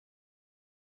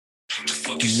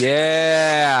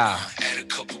Yeah.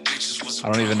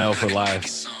 I don't even know if we're live.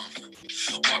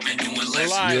 We're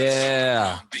live.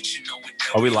 Yeah.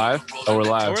 Are we live? Oh, we're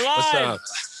live. We're live. What's up?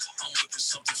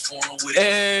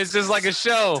 It's just like a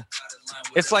show.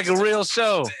 It's like a real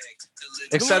show.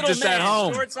 Except it's at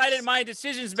home. Short-sighted, my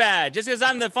decision's bad. Just because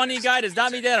I'm the funny guy does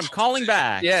not mean that I'm calling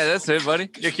back. Yeah, that's it, buddy.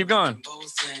 Yeah, keep going.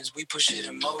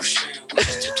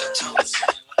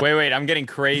 Wait. I'm getting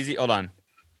crazy. Hold on.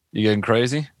 You getting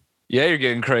crazy? Yeah, you're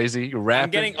getting crazy. You're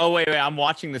rapping. Wait. I'm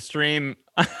watching the stream.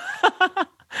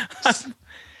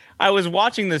 I was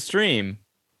watching the stream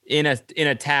in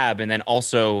a tab and then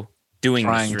also doing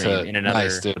the stream in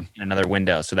another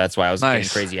window. So that's why I was getting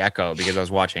crazy echo because I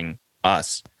was watching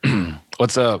us.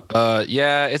 What's up?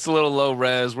 Yeah, it's a little low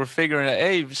res. We're figuring it out.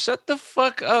 Hey, shut the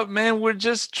fuck up, man. We're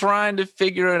just trying to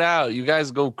figure it out. You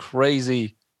guys go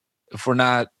crazy if we're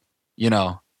not,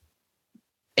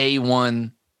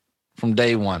 A1 from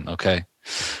day one. Okay.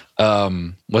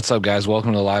 What's up, guys?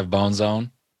 Welcome to the live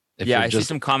BoneZone. I see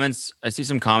some comments. I see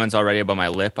some comments already about my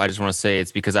lip. I just want to say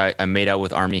it's because I made out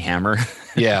with Army Hammer.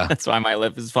 Yeah. That's why my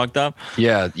lip is fucked up.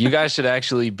 Yeah. You guys should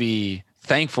actually be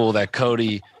thankful that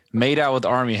Cody made out with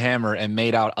Army Hammer and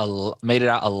made it out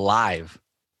alive.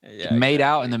 Yeah, made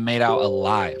out and then made out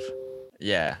alive.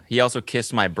 Yeah. He also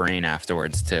kissed my brain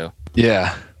afterwards too.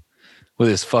 Yeah. With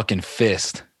his fucking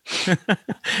fist.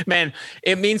 Man,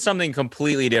 it means something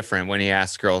completely different when he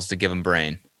asks girls to give him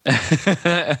brain.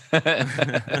 I'd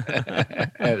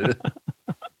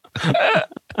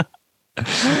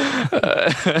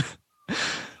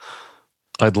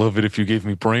love it if you gave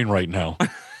me brain right now.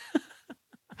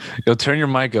 Yo, turn your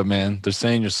mic up, man. They're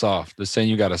saying you're soft. They're saying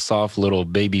you got a soft little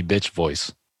baby bitch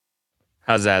voice.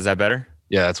 How's that? Is that better?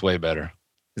 Yeah, that's way better.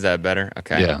 Is that better?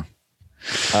 Okay. Yeah.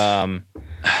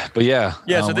 But yeah.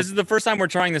 Yeah, so this is the first time we're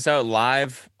trying this out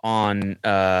live on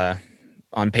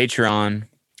Patreon,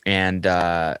 and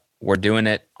we're doing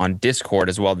it on Discord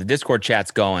as well. The Discord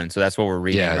chat's going, so that's what we're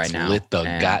reading right now. Yeah, lit the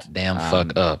goddamn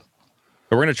fuck up.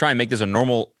 But we're going to try and make this a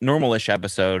normal-ish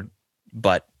episode,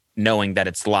 but knowing that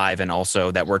it's live and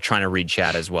also that we're trying to read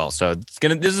chat as well. So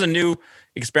this is a new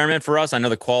experiment for us. I know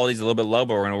the quality's a little bit low,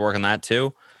 but we're going to work on that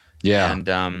too. Yeah. And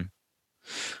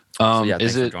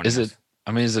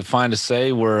is it fine to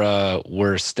say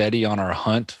we're steady on our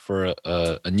hunt for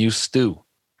a new stew?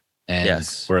 And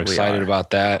yes, we're excited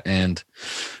about that, and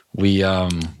we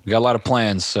got a lot of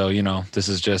plans. So this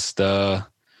is just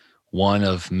one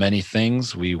of many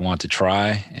things we want to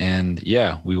try, and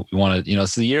yeah, we want to.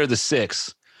 It's the year of the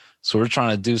 6, so we're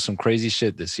trying to do some crazy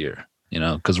shit this year.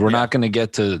 Because we're not going to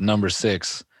get to number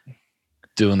 6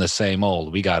 doing the same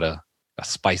old. We gotta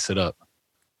spice it up.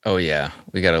 Oh yeah,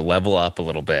 we got to level up a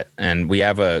little bit, and we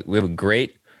have a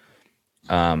great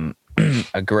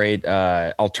a great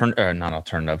option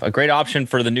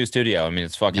for the new studio. I mean,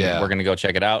 it's fucking. Yeah. We're gonna go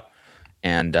check it out,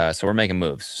 and so we're making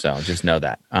moves. So just know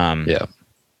that. Yeah.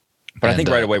 But I think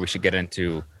right away we should get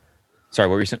into. Sorry,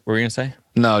 what were you gonna say?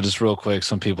 No, just real quick.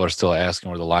 Some people are still asking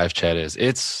where the live chat is.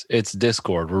 It's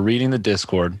Discord. We're reading the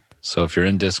Discord. So if you're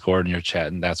in Discord and you're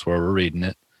chatting, that's where we're reading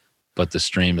it. But the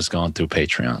stream is going through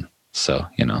Patreon. So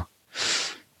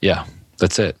yeah,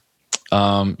 that's it.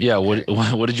 Yeah.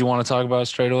 What did you want to talk about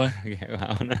straight away?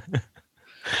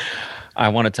 I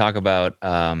want to talk about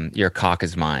your cock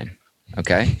is mine.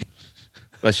 Okay,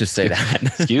 let's just say that.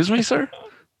 Excuse me, sir.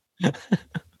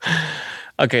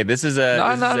 Okay, this is a.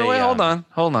 No. Wait, hold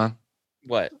on.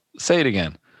 What? Say it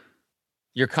again.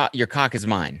 Your cock is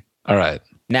mine. All right.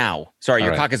 Now, sorry,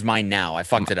 your cock is mine now. I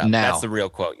fucked it up. Now. That's the real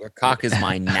quote. Your cock is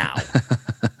mine now.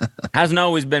 Hasn't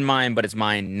always been mine, but it's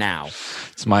mine now.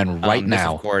 It's mine right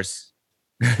now.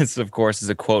 This of course is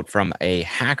a quote from a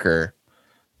hacker.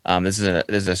 This is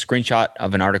a screenshot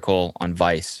of an article on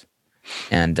Vice,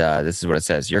 and this is what it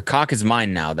says: "Your cock is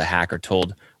mine now," the hacker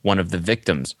told one of the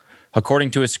victims,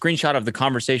 according to a screenshot of the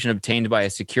conversation obtained by a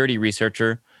security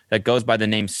researcher that goes by the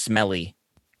name Smelly.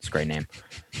 It's a great name,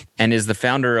 and is the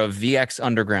founder of VX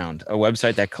Underground, a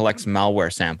website that collects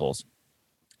malware samples.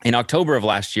 In October of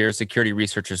last year, security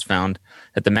researchers found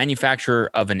that the manufacturer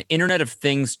of an Internet of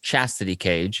Things chastity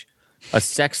cage, a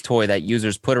sex toy that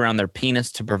users put around their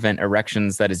penis to prevent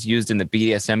erections that is used in the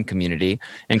BDSM community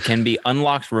and can be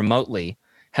unlocked remotely,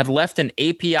 had left an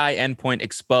API endpoint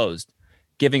exposed,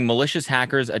 giving malicious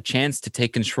hackers a chance to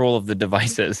take control of the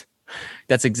devices.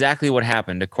 That's exactly what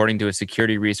happened, according to a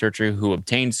security researcher who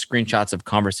obtained screenshots of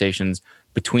conversations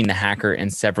between the hacker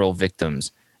and several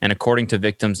victims, and according to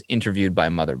victims interviewed by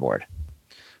Motherboard.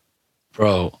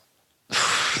 Bro,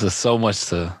 there's so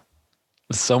much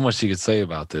you could say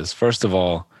about this. First of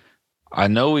all, I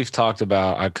know we've talked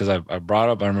about, because I brought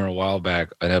up, I remember a while back,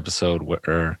 an episode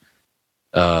where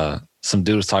some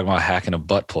dude was talking about hacking a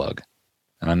butt plug.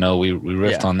 And I know we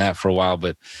riffed on that for a while,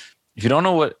 but if you're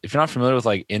not familiar with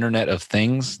like Internet of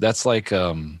Things, that's like,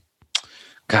 God,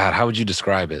 how would you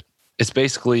describe it? It's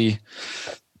basically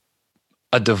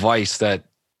a device that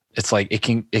it's like it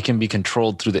can be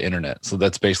controlled through the internet. So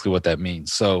that's basically what that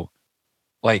means. So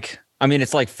like, I mean,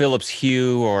 it's like Philips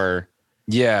Hue or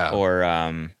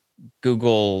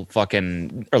Google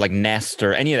fucking, or like Nest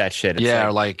or any of that shit. It's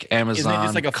or like Amazon. Isn't it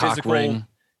just like a physical ring?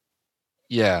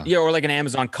 Yeah, or like an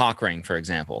Amazon cock ring, for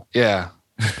example. Yeah.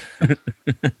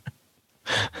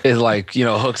 It like,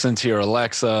 hooks into your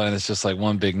Alexa and it's just like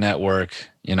one big network,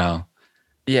 Yeah.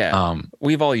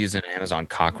 We've all used an Amazon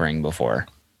cock ring before.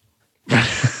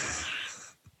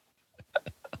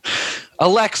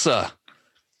 Alexa,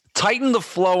 tighten the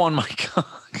flow on my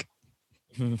cock.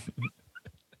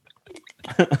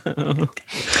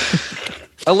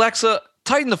 Alexa,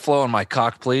 tighten the flow on my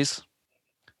cock, please.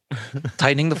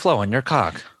 Tightening the flow on your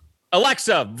cock.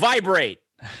 Alexa, vibrate.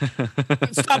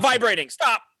 Stop vibrating.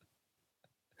 Stop.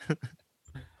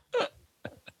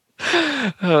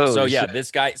 So yeah, shit. This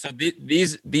guy. So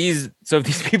these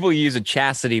people use a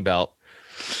chastity belt.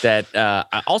 That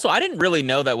also, I didn't really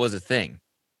know that was a thing.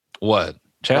 What?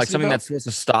 Chastity like something belt? That's supposed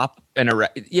to stop an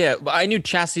erection. Yeah, I knew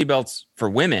chastity belts for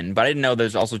women, but I didn't know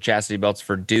there's also chastity belts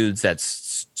for dudes that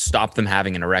stop them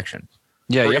having an erection.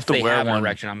 Yeah, you have to wear one. An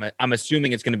erection, I'm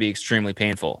assuming it's going to be extremely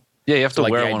painful. Yeah, you have to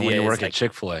wear one when you work at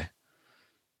Chick-fil-A.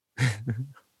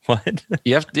 What?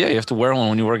 You have to wear one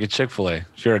when you work at Chick-fil-A.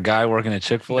 If you're a guy working at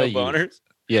Chick-fil-A, no boners?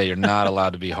 You're not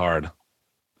allowed to be hard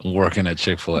working at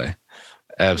Chick-fil-A.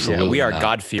 Absolutely. Yeah, we are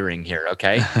God-fearing here,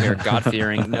 okay? We are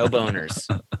God-fearing, no boners.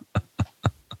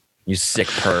 You sick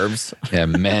pervs. Yeah,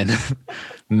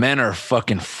 men are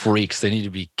fucking freaks. They need to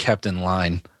be kept in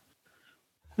line.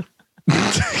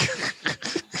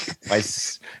 My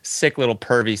sick little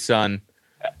pervy son.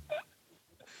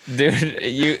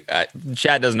 Dude,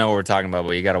 Chad doesn't know what we're talking about,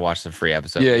 but you got to watch the free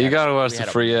episode. Yeah, you got to watch the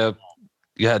free app.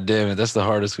 God damn it. That's the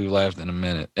hardest we've laughed in a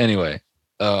minute. Anyway.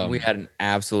 We had an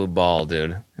absolute ball,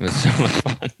 dude. It was so much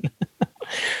fun.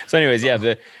 So anyways,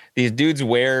 yeah, these dudes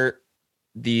wear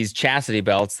these chastity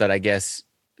belts that I guess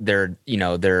they're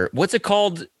what's it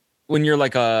called when you're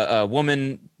like a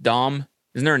woman dom?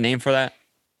 Isn't there a name for that?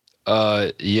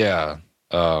 Yeah.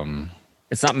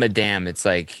 It's not madame. It's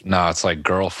like it's like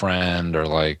girlfriend or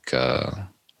like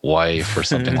wife or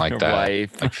something like that.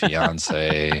 Wife. Like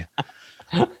fiance.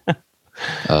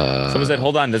 Someone said,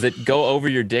 hold on, does it go over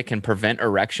your dick and prevent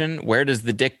erection? Where does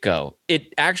the dick go?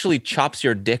 It actually chops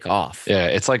your dick off. Yeah,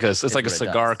 it's like a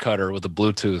cigar cutter with a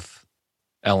Bluetooth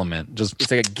element.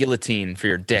 It's like a guillotine for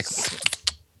your dick.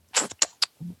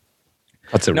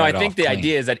 That's it. No, I think the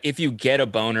idea is that if you get a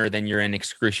boner, then you're in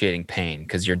excruciating pain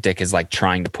because your dick is like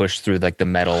trying to push through like the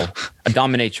metal. A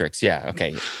dominatrix, yeah,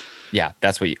 okay. Yeah,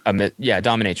 that's what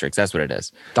dominatrix, that's what it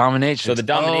is. Dominatrix. So the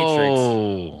dominatrix.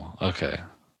 Oh, okay.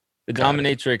 The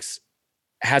dominatrix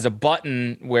has a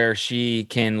button where she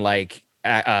can like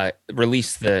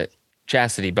release the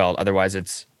chastity belt. Otherwise,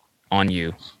 it's on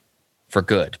you for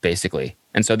good, basically.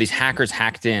 And so these hackers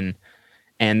hacked in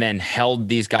and then held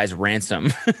these guys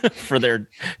ransom to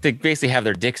basically have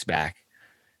their dicks back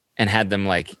and had them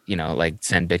like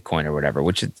send Bitcoin or whatever,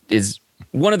 which is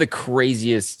one of the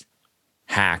craziest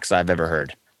hacks I've ever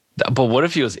heard. But what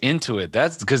if he was into it?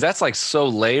 That's because that's like so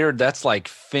layered. That's like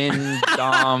fin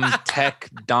dom, tech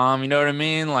dom. You know what I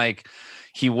mean? Like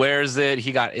he wears it.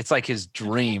 It's like his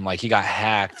dream. Like he got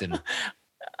hacked and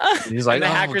he's like, and the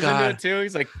hacker's into it too.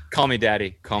 He's like, call me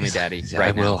daddy. Call me daddy.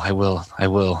 Right I will.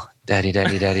 Daddy. Daddy,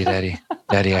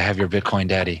 I have your Bitcoin,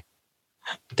 daddy.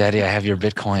 Daddy, I have your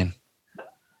Bitcoin.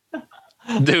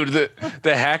 Dude,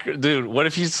 the hacker, dude, what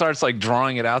if he starts like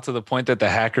drawing it out to the point that the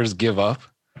hackers give up?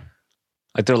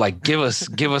 Like they're like, give us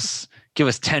 10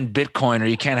 Bitcoin or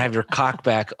you can't have your cock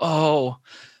back. Oh,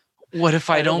 what if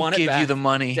I don't give you the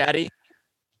money? Daddy?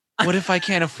 What if I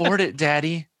can't afford it,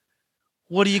 daddy?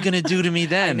 What are you going to do to me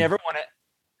then?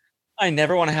 I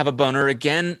never want to have a boner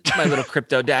again, my little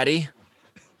crypto daddy.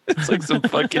 It's like some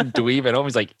fucking dweeb at home.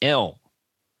 He's like, ew.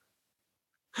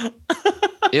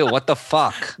 Ew, what the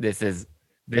fuck? This is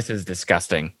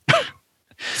disgusting.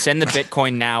 Send the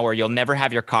Bitcoin now or you'll never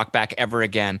have your cock back ever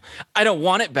again. I don't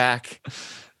want it back.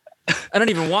 I don't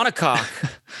even want a cock.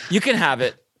 You can have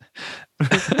it.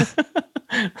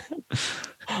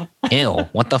 Ew,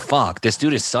 what the fuck? This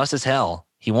dude is sus as hell.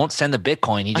 He won't send the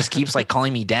Bitcoin. He just keeps like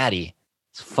calling me daddy.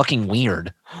 It's fucking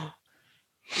weird.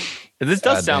 This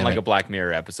does sound like a Black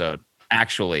Mirror episode,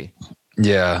 actually.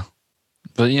 Yeah.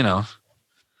 But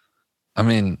I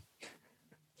mean,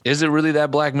 is it really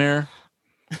that Black Mirror?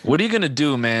 What are you going to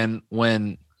do, man,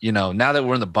 when now that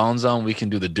we're in the bone zone, we can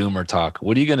do the doomer talk.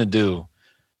 What are you going to do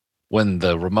when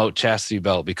the remote chastity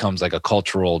belt becomes like a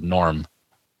cultural norm?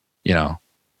 What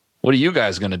are you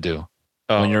guys going to do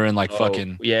when you're in like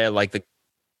fucking... Yeah, like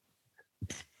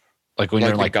when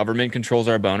you're like government controls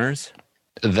our boners?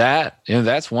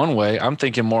 That's one way. I'm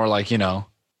thinking more like,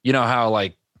 how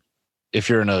like if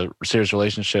you're in a serious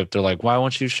relationship, they're like, why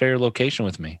won't you share your location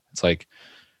with me? It's like,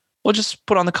 well, just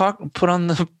put on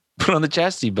the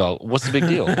chastity belt. What's the big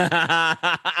deal?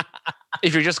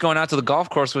 If you're just going out to the golf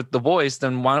course with the boys,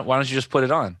 then why don't you just put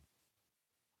it on?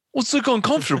 Well, it's like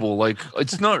uncomfortable. Like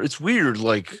it's weird.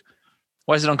 Like,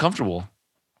 why is it uncomfortable?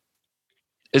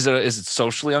 Is it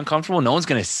socially uncomfortable? No one's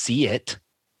going to see it.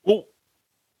 Well,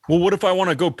 what if I want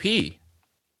to go pee?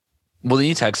 Well, then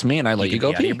you text me and I let you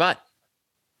go pee. Your butt.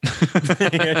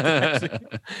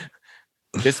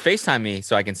 Just FaceTime me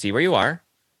so I can see where you are.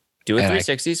 Do a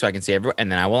 360 so I can see everyone,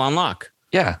 and then I will unlock.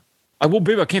 Yeah.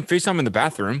 Babe, I can't FaceTime in the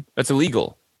bathroom. That's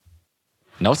illegal.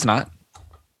 No, it's not.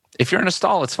 If you're in a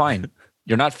stall, it's fine.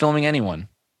 You're not filming anyone.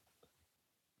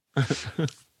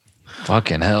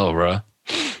 Fucking hell, bro.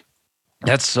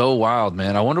 That's so wild,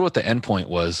 man. I wonder what the endpoint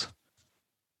was.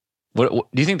 What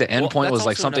do you think the endpoint was?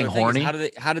 Like something horny?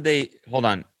 How did they hold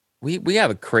on? We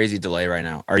have a crazy delay right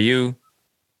now. Do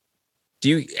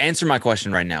you answer my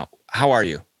question right now? How are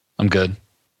you? I'm good.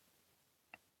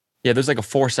 Yeah, there's like a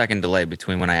 4-second delay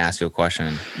between when I ask you a question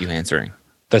and you answering.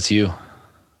 That's you.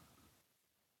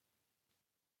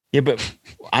 Yeah, but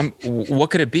what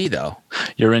could it be though?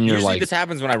 You're in your Usually this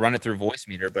happens when I run it through voice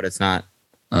meter, but it's not.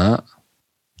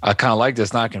 I kind of like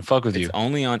this. Now I can fuck with you. It's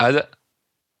only on my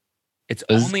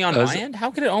end? How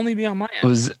could it only be on my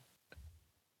end?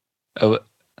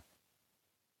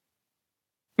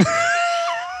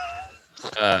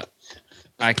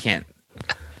 I can't.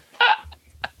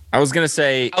 I was gonna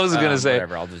say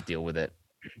whatever. I'll just deal with it.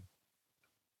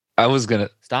 I was gonna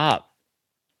stop.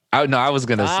 I was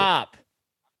gonna stop.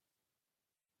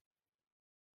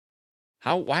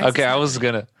 How? Why? Okay, I was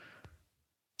gonna.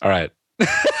 All right.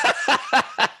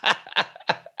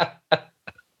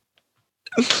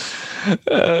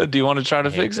 Do you want to try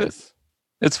to fix it?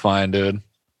 It's fine, dude.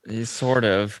 Sort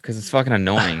of, because it's fucking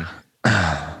annoying.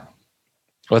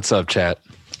 What's up, chat?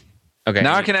 Okay.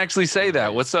 Now I can actually say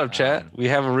that. What's up, chat? We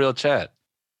have a real chat.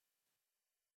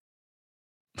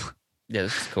 Yeah,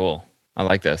 this is cool. I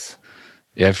like this.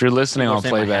 Yeah, if you're listening on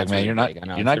playback, man, you're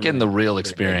not getting the real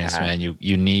experience, man.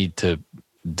 You need to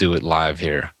do it live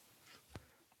here.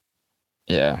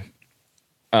 Yeah.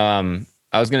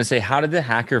 I was gonna say, how did the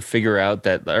hacker figure out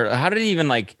that, or how did he even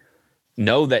like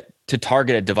know that to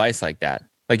target a device like that?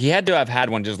 Like he had to have had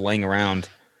one just laying around,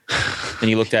 and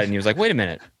he looked at it and he was like, "Wait a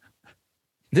minute,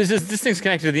 this thing's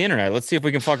connected to the internet. Let's see if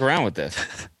we can fuck around with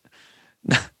this."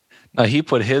 No, he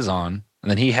put his on, and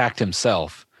then he hacked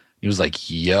himself. He was like,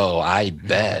 "Yo, I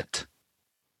bet."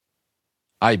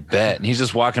 And he's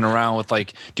just walking around with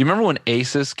like, do you remember when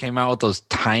Asus came out with those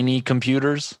tiny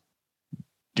computers?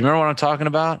 Do you remember what I'm talking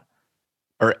about?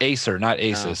 Or Acer, not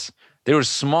Asus. No. They were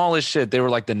small as shit. They were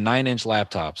like the 9-inch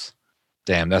laptops.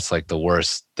 Damn, that's like the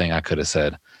worst thing I could have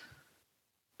said.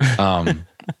 I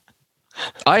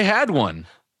had one.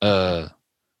 They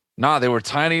were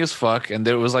tiny as fuck, and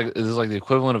it was like the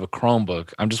equivalent of a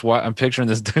Chromebook. I'm picturing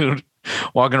this dude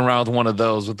walking around with one of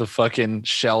those with the fucking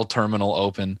shell terminal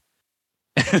open,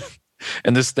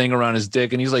 and this thing around his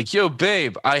dick, and he's like, "Yo,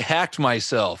 babe, I hacked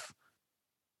myself.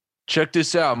 Check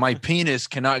this out. My penis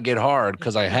cannot get hard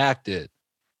because I hacked it.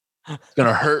 It's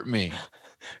gonna hurt me.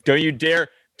 Don't you dare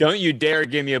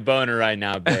give me a boner right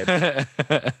now, babe."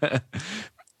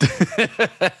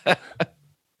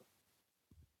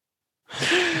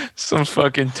 Some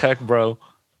fucking tech bro.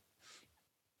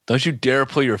 Don't you dare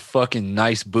pull your fucking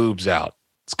nice boobs out.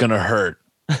 It's gonna hurt.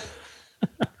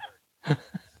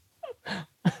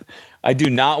 I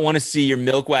do not want to see your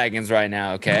milk wagons right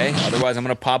now, okay? Otherwise, I'm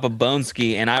going to pop a bone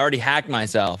ski, and I already hacked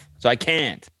myself, so I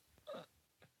can't.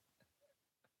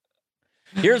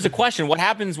 Here's the question. What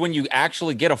happens when you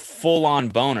actually get a full-on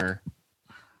boner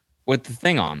with the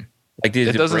thing on? Like,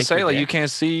 it doesn't say, like, you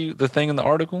can't see the thing in the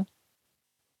article?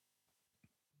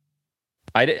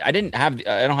 I don't have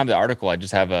the article. I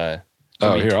just have a...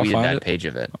 here, I'll find that page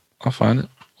of it. I'll find it.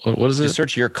 What is it? Just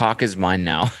search "Your cock is mine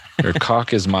now." Your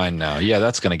cock is mine now. Yeah,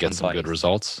 that's going to get some good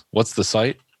results. What's the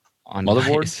site? On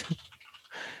Motherboard?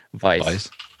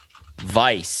 Vice.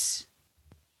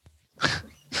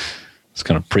 It's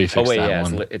going to prefix that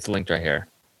one. It's linked right here.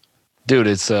 Dude,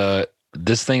 it's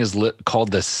this thing is called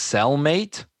the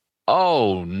Cellmate.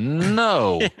 Oh,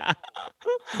 no.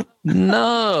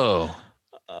 No.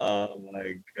 Oh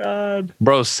my God.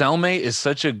 Bro, cellmate is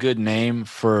such a good name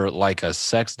for like a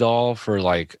sex doll for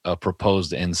like a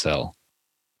proposed incel.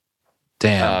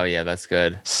 Damn. Oh yeah, that's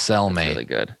good. Cellmate. That's really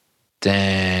good.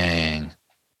 Dang.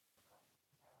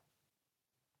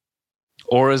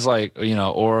 Or is like,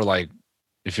 or like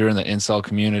if you're in the incel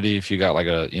community, if you got like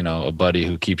a buddy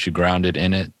who keeps you grounded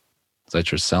in it, is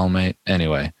that your cellmate?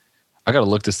 Anyway, I got to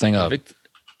look this thing up.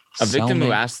 A victim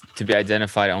who asked to be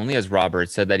identified only as Robert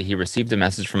said that he received a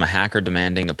message from a hacker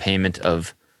demanding a payment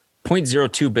of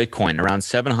 0.02 Bitcoin, around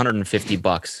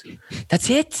 $750. That's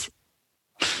it?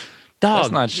 Dog,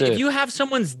 that's not shit. If you have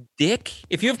someone's dick,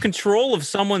 if you have control of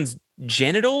someone's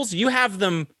genitals, you have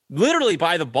them literally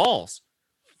by the balls.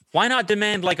 Why not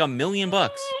demand like $1 million?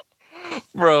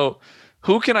 Bro,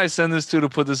 who can I send this to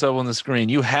put this up on the screen?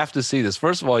 You have to see this.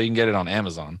 First of all, you can get it on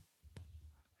Amazon.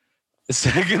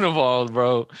 Second of all,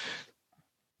 bro,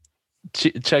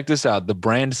 check this out. The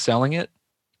brand selling it,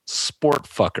 Sport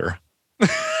Fucker.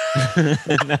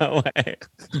 No way.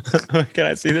 Can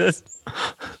I see this?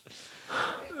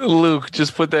 Luke,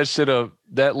 just put that shit up.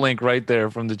 That link right there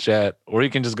from the chat. Or you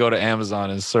can just go to Amazon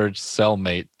and search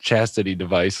Cellmate Chastity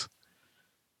device.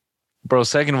 Bro,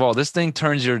 second of all, this thing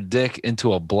turns your dick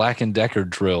into a Black & Decker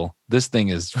drill. This thing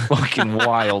is fucking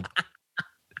wild.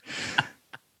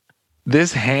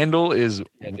 This handle is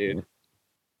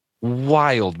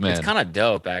wild, man. It's kind of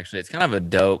dope, actually. It's kind of a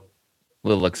dope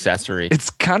little accessory. It's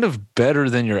kind of better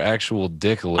than your actual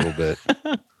dick a little bit.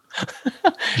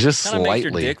 Just slightly. Makes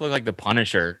your dick look like the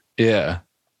Punisher. Yeah.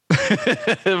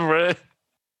 Right.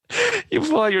 You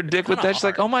pull out your dick with that, she's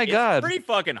like, oh my God. It's pretty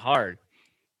fucking hard.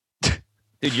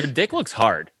 Dude, your dick looks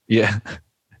hard. Yeah.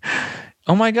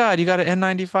 Oh my God, you got an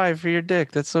N95 for your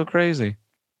dick. That's so crazy.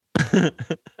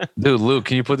 Dude, Luke,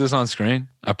 can you put this on screen?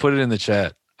 I put it in the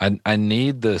chat. I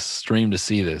need the stream to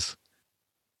see this.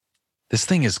 This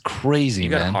thing is crazy,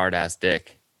 man. You got a hard ass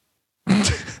dick.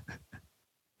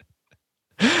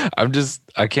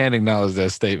 I can't acknowledge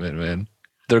that statement, man.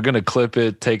 They're gonna clip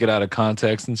it, take it out of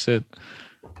context and shit.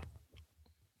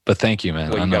 But thank you, man.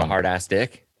 Well, you got a hard ass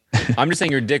dick. I'm just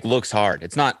saying your dick looks hard.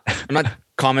 I'm not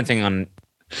commenting on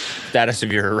status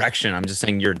of your erection. I'm just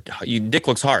saying your dick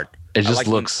looks hard. It just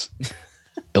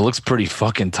it looks pretty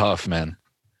fucking tough, man.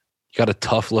 You got a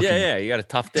tough looking. Yeah, you got a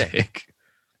tough dick.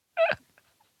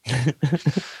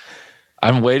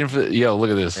 I'm waiting for yo, look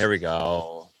at this. There we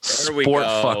go.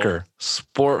 Fucker.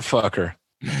 Sport fucker.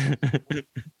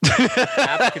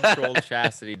 App controlled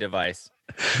chastity device.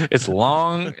 It's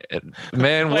long.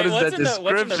 Man, what is that description?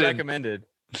 What's in the recommended?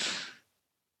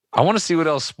 I want to see what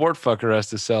else Sport Fucker has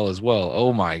to sell as well.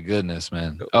 Oh my goodness,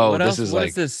 man. Oh, what is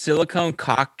this silicone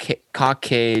cock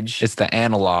cage? It's the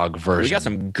analog version. We got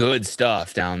some good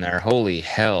stuff down there. Holy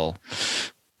hell.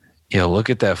 Yo, look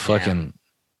at that fucking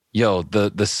yo,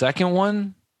 the second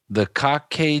one, the cock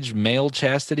cage male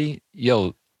chastity.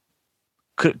 Yo,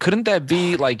 couldn't that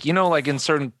be like, like in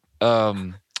certain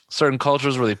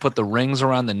cultures where they put the rings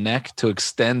around the neck to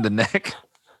extend the neck?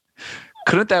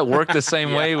 Couldn't that work the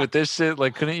same way with this shit?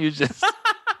 Like, couldn't you just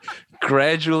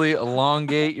gradually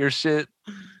elongate your shit?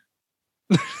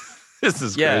 This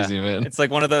is crazy, man. It's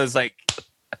like one of those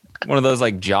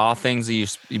jaw things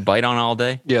that you bite on all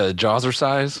day. Yeah, the jaws are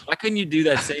size. Why couldn't you do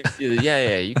that same?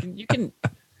 Yeah. You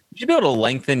should be able to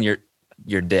lengthen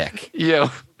your dick. Yo,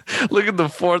 look at the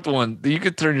fourth one. You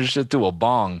could turn your shit to a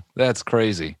bong. That's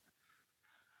crazy.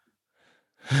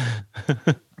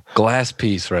 Glass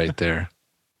piece right there.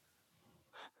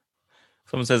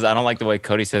 Someone says, I don't like the way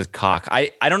Cody says cock.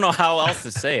 I don't know how else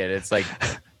to say it. It's like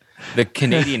the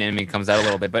Canadian in me comes out a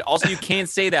little bit. But also you can't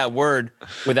say that word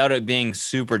without it being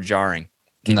super jarring.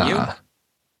 Can you?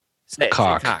 Say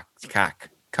cock. Say cock.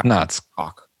 No, it's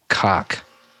cock. Cock.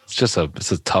 It's a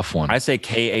tough one. I say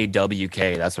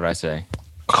K-A-W-K. That's what I say.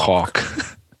 Cock.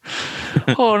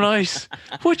 Oh, nice.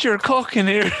 Put your cock in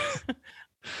here.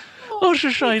 Oh,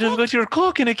 shite, I've got your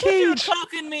cock in a cage. Put your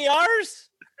cock in me, arse.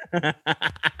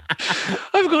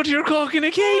 I've got your cock in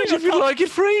a cage. If you like it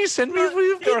free, send me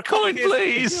your Bitcoin,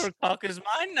 please. Your cock is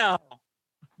mine now.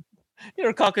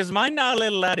 Your cock is mine now,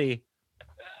 little laddie.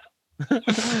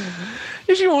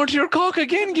 If you want your cock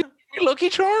again, give me Lucky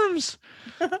Charms.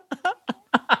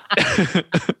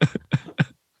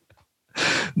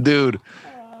 Dude,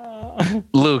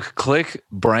 Luke, click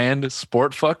brand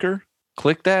Sport Fucker.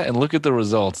 Click that and look at the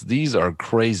results. These are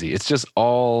crazy. It's just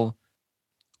all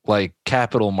like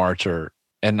Capital Marcher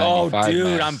and N95. Oh,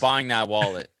 dude, I'm buying that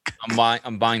wallet.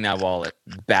 I'm buying that wallet.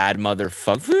 Bad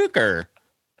motherfucker.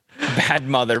 Bad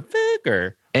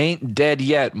motherfucker. Ain't dead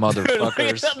yet, motherfuckers. Dude, look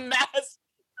at the mask.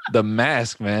 The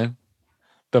mask, man.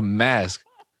 The mask.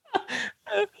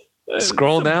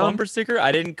 Scroll down. Bumper sticker.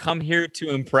 I didn't come here to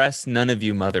impress none of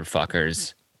you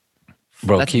motherfuckers.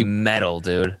 Bro, that's metal,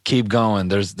 dude. Keep going.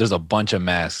 There's a bunch of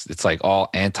masks. It's like all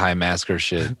anti-masker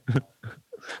shit.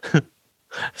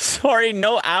 Sorry,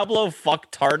 no hablo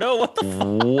fucktardo. What the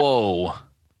fuck?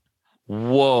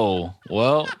 Whoa.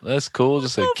 Well, that's cool.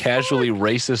 Just a casually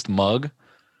racist mug.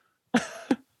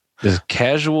 There's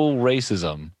casual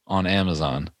racism on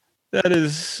Amazon. That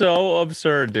is so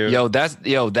absurd, dude. That's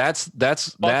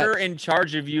fucker in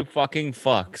charge of you fucking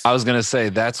fucks. I was gonna say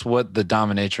that's what the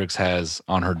dominatrix has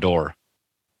on her door.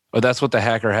 Or that's what the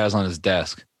hacker has on his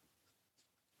desk.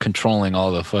 Controlling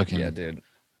all the fucking dude.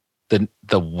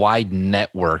 The wide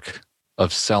network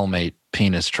of cellmate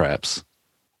penis traps.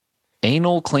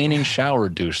 Anal cleaning shower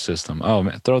douche system. Oh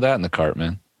man, throw that in the cart,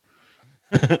 man.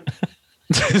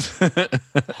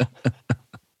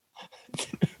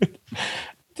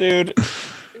 Dude,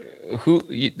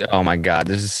 oh my god,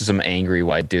 this is some angry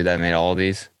white dude that made all of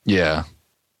these. Yeah.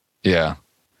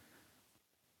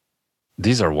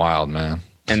 These are wild, man.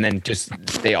 And then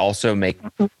they also make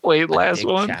last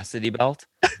one chastity belt.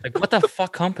 Like, what the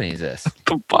fuck company is this?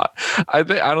 I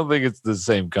don't think it's the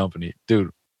same company,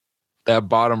 dude. That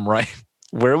bottom right,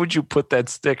 where would you put that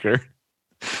sticker?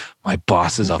 My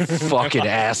boss is a fucking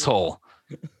asshole.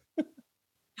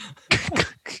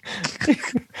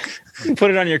 You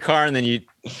put it on your car, and then you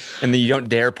don't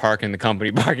dare park in the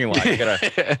company parking lot. You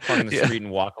gotta park in the street and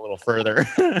walk a little further.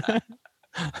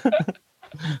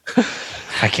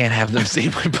 I can't have them see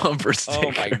my bumper sticker.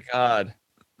 Oh my god.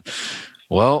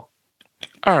 Well,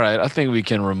 all right. I think we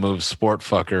can remove sport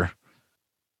fucker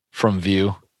from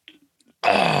view.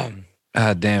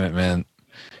 Damn it, man.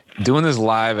 Doing this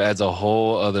live adds a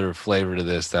whole other flavor to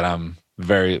this that I'm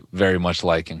very, very much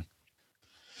liking.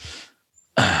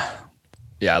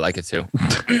 Yeah, I like it too.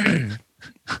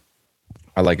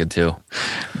 I like it too.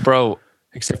 Bro,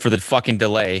 except for the fucking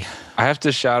delay. I have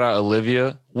to shout out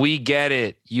Olivia. We get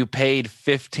it. You paid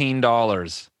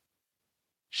 $15.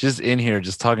 She's in here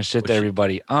just talking shit to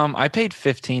everybody. I paid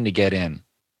 $15 to get in.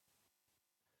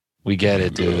 We get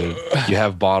it, dude. You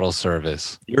have bottle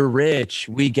service. You're rich.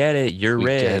 We get it. You're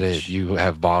rich. We get it. You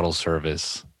have bottle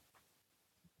service.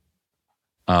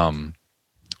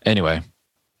 Anyway.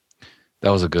 That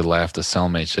was a good laugh. The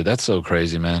cellmate shit. That's so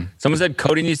crazy, man. Someone said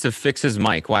Cody needs to fix his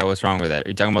mic. Why? What's wrong with that? Are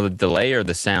you talking about the delay or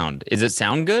the sound? Is it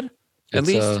sound good? At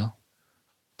least?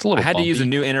 It's a little I had bumpy. To use a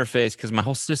new interface because my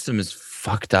whole system is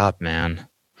fucked up, man.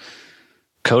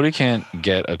 Cody can't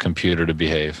get a computer to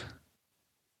behave.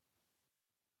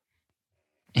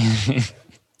 Dude,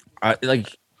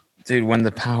 when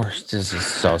the power just is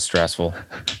so stressful.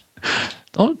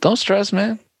 Don't stress,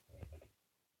 man.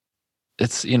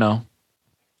 It's,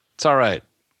 it's all right.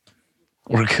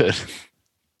 We're good.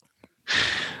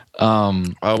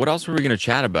 What else were we going to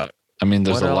chat about? I mean,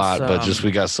 there's a lot, but just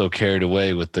we got so carried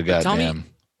away with the goddamn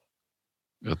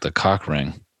with the cock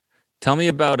ring. Tell me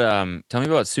about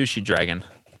Sushi Dragon.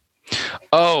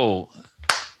 Oh,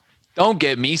 don't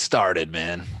get me started,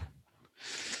 man.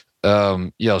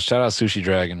 Shout out Sushi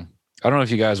Dragon. I don't know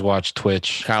if you guys watch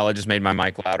Twitch. Kyle, I just made my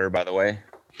mic louder, by the way.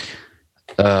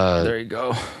 There you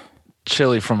go.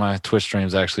 Chili from my Twitch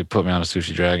streams actually put me on a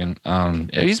Sushi Dragon.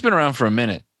 He's been around for a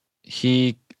minute.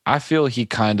 I feel he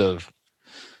kind of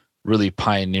really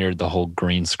pioneered the whole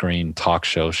green screen talk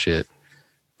show shit.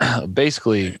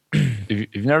 Basically,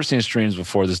 if you've never seen streams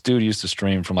before, this dude used to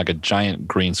stream from like a giant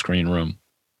green screen room.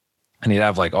 And he'd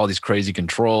have like all these crazy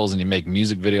controls and he'd make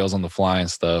music videos on the fly and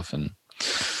stuff. And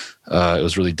it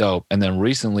was really dope. And then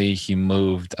recently he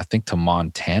moved, I think, to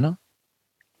Montana,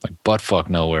 like buttfuck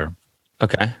nowhere.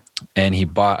 Okay. And he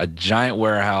bought a giant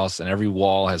warehouse and every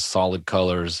wall has solid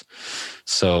colors.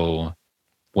 So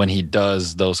when he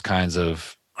does those kinds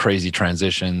of crazy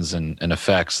transitions and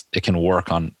effects, it can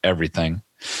work on everything.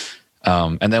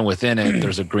 And then within it,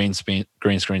 there's a green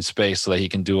screen space so that he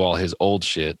can do all his old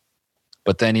shit.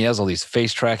 But then he has all these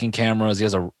face tracking cameras.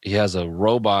 He has a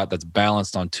robot that's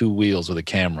balanced on two wheels with a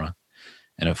camera,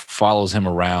 and it follows him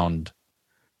around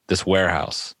this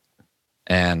warehouse.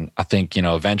 And I think,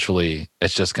 eventually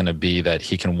it's just going to be that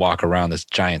he can walk around this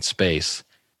giant space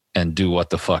and do what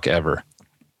the fuck ever.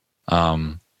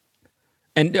 And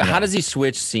how does he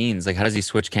switch scenes? Like, how does he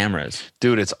switch cameras?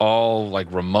 Dude, it's all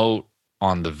like remote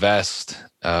on the vest.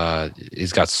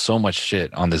 He's got so much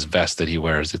shit on this vest that he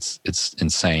wears. It's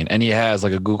insane. And he has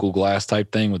like a Google Glass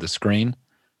type thing with a screen.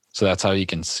 So that's how he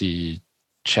can see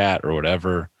chat or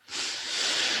whatever.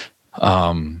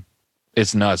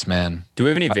 It's nuts, man. Do we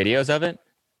have any videos of it?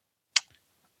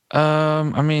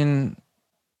 I mean,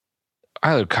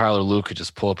 either Kyle or Luke could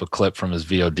just pull up a clip from his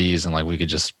VODs and like we could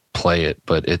just play it,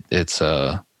 but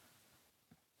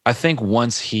I think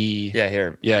once he Yeah,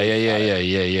 here. Yeah.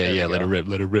 Let it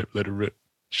rip.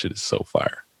 Shit is so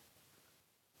fire.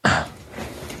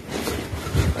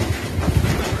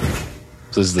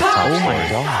 So this is the top story.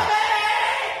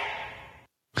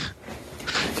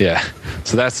 Yeah.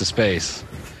 So that's the space.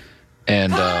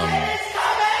 And I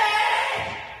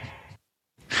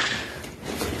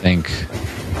think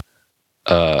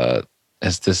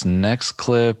as this next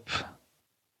clip,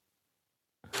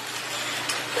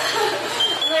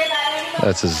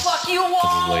 that's his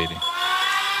lady.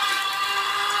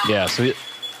 Yeah, so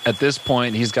at this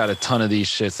point, he's got a ton of these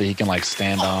shits that he can like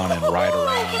stand on and ride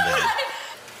around. And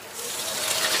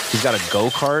he's got a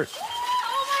go-kart.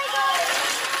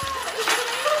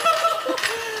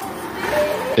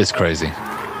 It's crazy.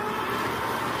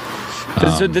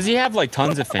 Does he have like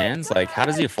tons of fans? Like, how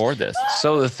does he afford this?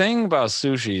 So the thing about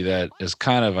Sushi that is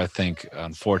kind of, I think,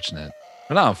 unfortunate,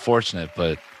 or not unfortunate,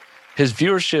 but his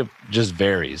viewership just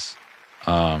varies.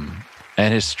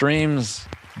 And his streams,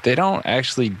 they don't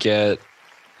actually get,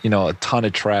 a ton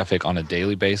of traffic on a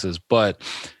daily basis, but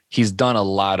he's done a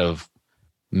lot of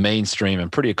mainstream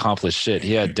and pretty accomplished shit.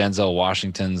 He had Denzel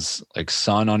Washington's like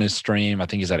son on his stream. I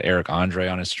think he's had Eric Andre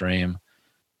on his stream.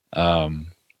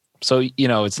 So,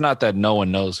 it's not that no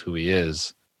one knows who he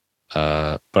is.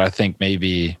 But I think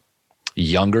maybe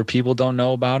younger people don't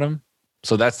know about him.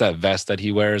 So that's that vest that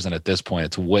he wears. And at this point,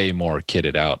 it's way more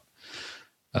kitted out.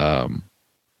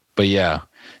 But yeah,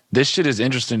 this shit is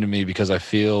interesting to me because I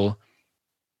feel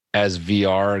as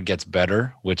VR gets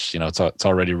better, which, it's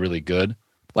already really good.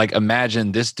 Like,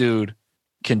 imagine this dude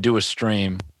can do a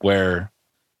stream where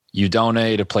you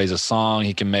donate, it plays a song,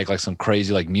 he can make like some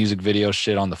crazy like music video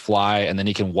shit on the fly, and then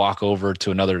he can walk over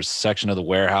to another section of the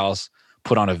warehouse,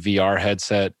 put on a VR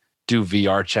headset, do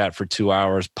VR chat for 2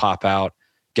 hours, pop out,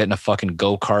 get in a fucking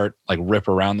go-kart, like rip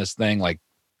around this thing. Like,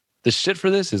 the shit for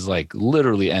this is like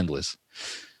literally endless.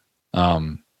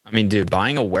 I mean, dude,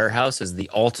 buying a warehouse is the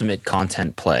ultimate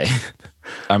content play.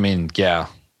 I mean, yeah.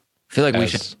 I feel like we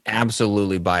should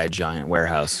absolutely buy a giant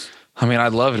warehouse. I mean,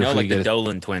 I'd love it if we like the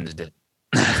Dolan twins did.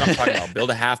 That's what I'm talking about. Build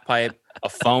a half pipe, a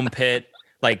foam pit,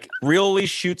 like really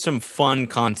shoot some fun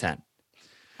content.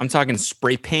 I'm talking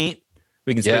spray paint.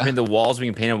 We can spray paint the walls. We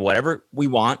can paint them whatever we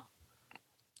want.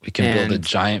 We can build a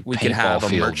giant we could have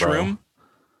field, a merch room.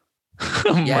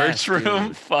 A merch room?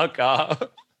 Dude. Fuck off.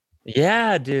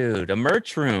 Yeah, dude. A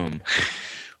merch room.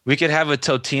 We could have a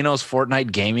Totino's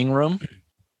Fortnite gaming room.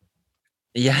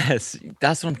 Yes,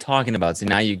 that's what I'm talking about. So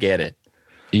now you get it.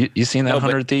 You seen that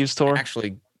 100 Thieves tour?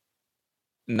 Actually,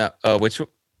 no. Which?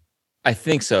 I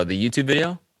think so. The YouTube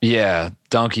video? Yeah,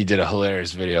 Donkey did a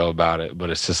hilarious video about it, but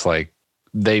it's just like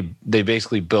they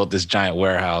basically built this giant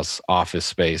warehouse office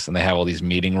space, and they have all these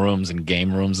meeting rooms and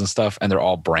game rooms and stuff, and they're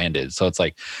all branded. So it's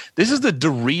like, this is the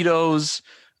Doritos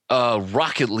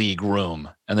Rocket League room,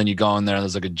 and then you go in there and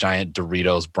there's like a giant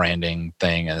Doritos branding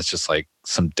thing, and it's just like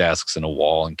some desks and a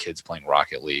wall and kids playing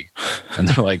Rocket League, and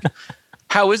they're like,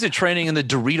 how is it training in the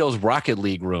Doritos Rocket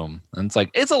League room? And it's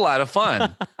like, it's a lot of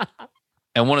fun.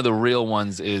 And one of the real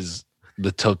ones is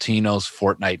the Totino's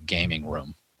Fortnite gaming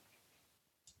room.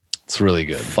 It's really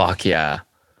good. Fuck yeah.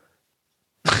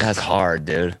 That's hard,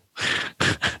 dude.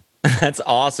 That's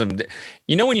awesome.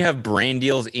 You know when you have brand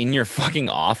deals in your fucking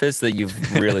office that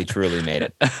you've really, truly made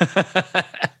it?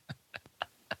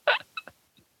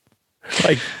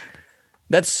 Like,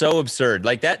 that's so absurd.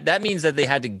 Like, that means that they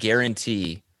had to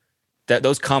guarantee that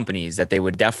those companies that they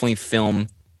would definitely film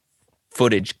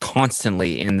footage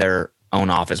constantly in their own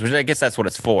office, which I guess that's what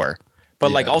it's for.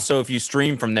 But like, also, if you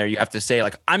stream from there, you have to say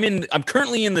like, I'm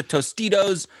currently in the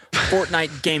Tostitos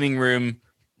Fortnite gaming room,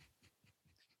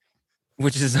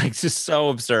 which is like just so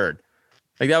absurd.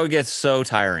 Like, that would get so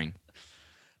tiring.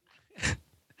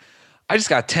 I just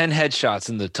got 10 headshots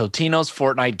in the Totino's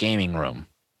Fortnite gaming room.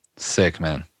 Sick,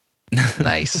 man.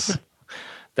 Nice.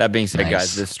 That being said,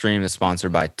 guys, this stream is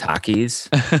sponsored by Takis.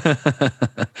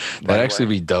 That'd actually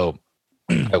be dope.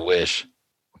 I wish.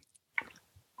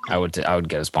 I would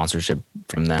get a sponsorship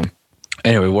from them.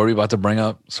 Anyway, what were we about to bring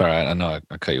up? Sorry, I know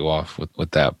I cut you off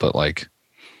with that, but like,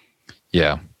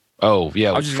 yeah. Oh,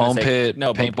 yeah, foam pit,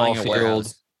 paintball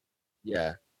field.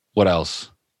 Yeah. What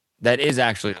else? That is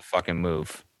actually the fucking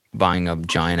move. Buying a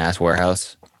giant ass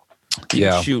warehouse.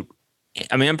 Shoot.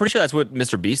 I mean, I'm pretty sure that's what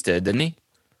Mr. Beast did, didn't he?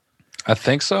 I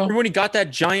think so. Remember when he got that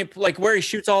giant, like where he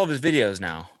shoots all of his videos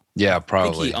now? Yeah, probably.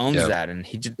 I think he owns that, and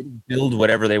he just build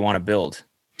whatever they want to build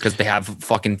because they have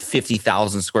fucking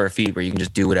 50,000 square feet where you can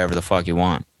just do whatever the fuck you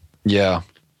want. Yeah.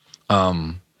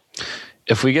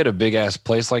 If we get a big ass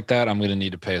place like that, I'm going to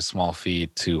need to pay a small fee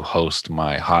to host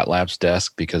my Hot Laps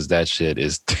desk because that shit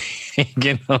is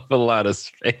taking up a lot of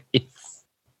space.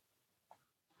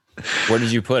 Where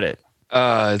did you put it?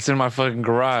 It's in my fucking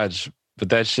garage. But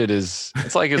that shit is,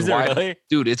 it's like it's wide. Really?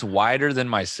 Dude, it's wider than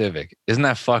my Civic. Isn't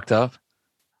that fucked up?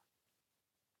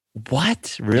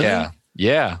 What? Really?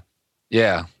 Yeah.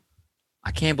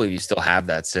 I can't believe you still have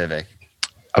that Civic.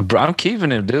 I'm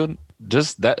keeping it, dude.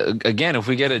 Just that, again, if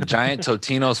we get a giant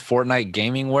Totino's Fortnite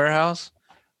gaming warehouse,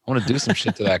 I want to do some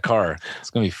shit to that car. It's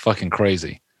going to be fucking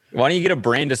crazy. Why don't you get a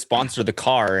brand to sponsor the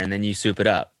car and then you soup it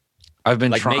up? I've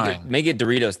been trying. Make it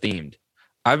Doritos themed.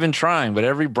 I've been trying, but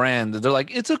every brand, they're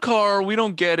like, it's a car. We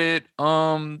don't get it.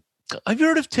 Have you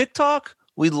heard of TikTok?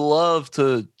 We'd love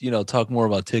to, talk more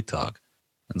about TikTok.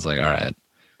 It's like, all right,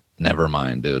 never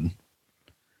mind, dude.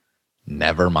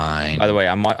 Never mind. By the way,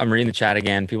 I'm reading the chat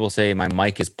again. People say my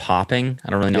mic is popping. I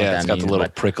don't really know what that means. Yeah, it's got the little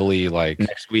prickly, like,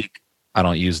 next week. I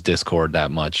don't use Discord that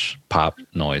much pop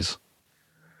noise.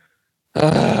 It's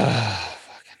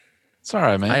all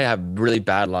right, man. I have really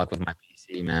bad luck with my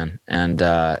PC, man. And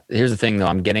here's the thing, though.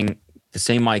 I'm getting the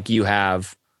same mic you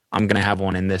have. I'm going to have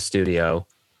one in this studio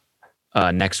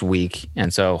next week.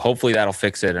 And so hopefully that'll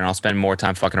fix it. And I'll spend more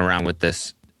time fucking around with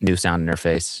this new sound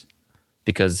interface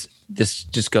because this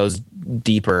just goes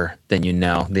deeper than you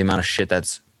know. The amount of shit I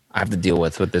have to deal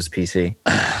with this PC.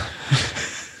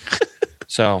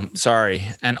 So, sorry.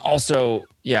 And also,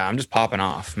 yeah, I'm just popping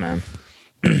off, man.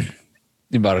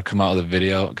 You about to come out with a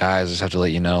video? Guys, I just have to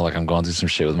let you know, like, I'm going through some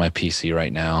shit with my PC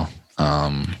right now.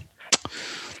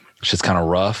 Shit's kind of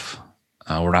rough.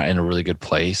 We're not in a really good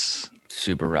place.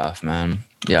 Super rough, man.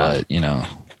 Yeah. But,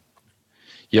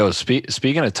 yo,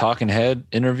 speaking of talking head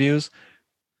interviews,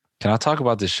 can I talk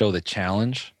about this show, The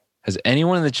Challenge? Has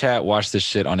anyone in the chat watched this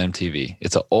shit on MTV?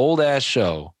 It's an old-ass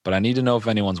show, but I need to know if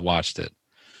anyone's watched it.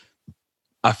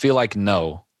 I feel like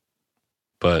no,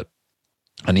 but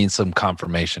I need some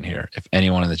confirmation here. If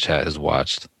anyone in the chat has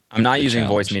watched. I'm not using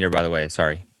Voice Meter, by the way.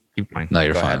 Sorry. No,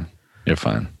 you're fine. You're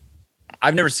fine.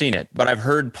 I've never seen it, but I've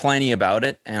heard plenty about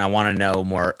it, and I want to know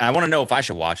more. I want to know if I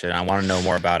should watch it, and I want to know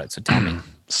more about it. So tell me.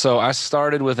 So I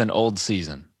started with an old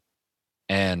season,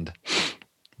 and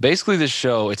basically this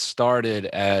show, it started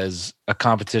as a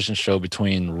competition show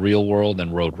between Real World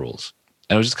and Road Rules.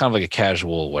 And it was just kind of like a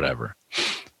casual whatever.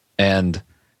 And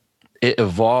it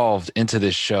evolved into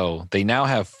this show. They now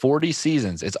have 40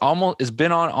 seasons. It's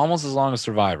been on almost as long as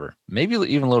Survivor, maybe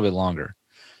even a little bit longer.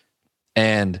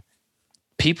 And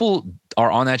people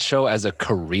are on that show as a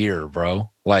career,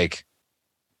 bro. Like,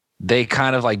 they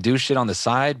kind of like do shit on the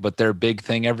side, but their big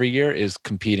thing every year is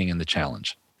competing in the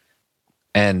challenge.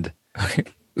 And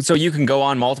so you can go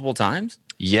on multiple times?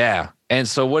 Yeah. And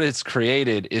so what it's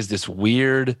created is this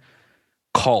weird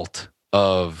cult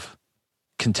of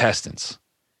contestants.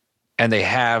 And they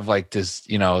have like this,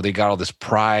 they got all this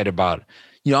pride about,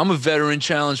 I'm a veteran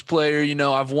challenge player.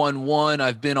 I've won one.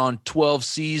 I've been on 12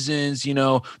 seasons.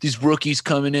 These rookies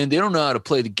coming in, they don't know how to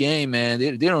play the game, man.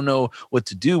 They don't know what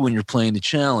to do when you're playing the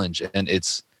challenge. And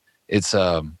it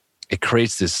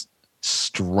creates this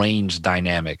strange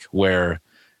dynamic where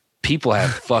people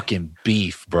have fucking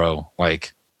beef, bro.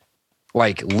 Like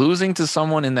losing to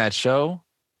someone in that show.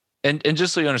 And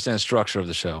just so you understand the structure of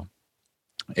the show,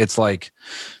 it's like,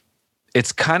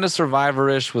 it's kind of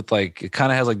Survivor-ish with like, it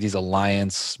kind of has like these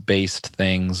alliance-based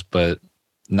things, but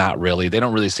not really. They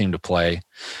don't really seem to play.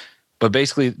 But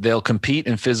basically, they'll compete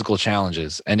in physical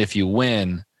challenges. And if you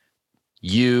win,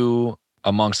 you,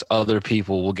 amongst other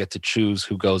people, will get to choose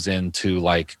who goes into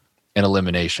like an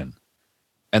elimination.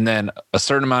 And then a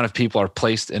certain amount of people are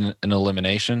placed in an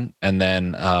elimination. And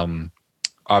then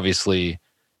obviously,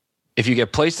 if you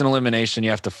get placed in elimination,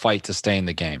 you have to fight to stay in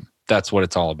the game. That's what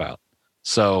it's all about.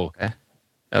 So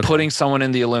putting someone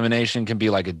in the elimination can be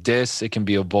like a diss. It can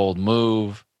be a bold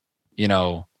move. You'd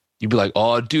be like,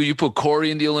 oh, dude, you put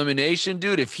Corey in the elimination,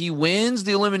 dude. If he wins,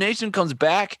 the elimination comes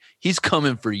back. He's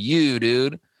coming for you,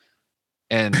 dude.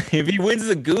 And if he wins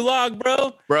the gulag,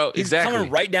 bro, he's exactly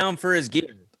coming right down for his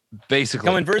gear. Basically,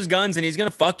 coming for his guns, and he's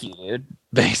gonna fuck you, dude.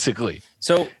 Basically.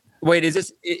 So wait, is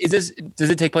this? Does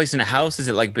it take place in a house? Is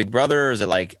it like Big Brother? Or is it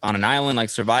like on an island, like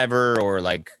Survivor, or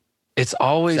like? It's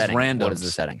always setting? Random. What is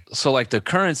the setting? So like the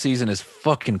current season is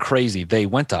fucking crazy. They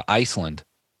went to Iceland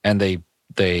and they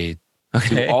do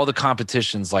all the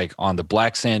competitions like on the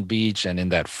black sand beach and in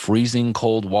that freezing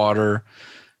cold water.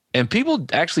 And people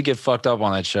actually get fucked up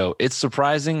on that show. It's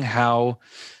surprising how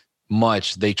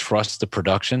much they trust the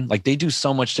production. Like they do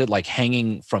so much shit like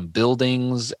hanging from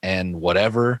buildings and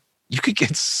whatever. You could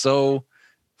get so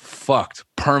fucked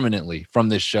permanently from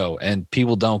this show and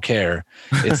people don't care.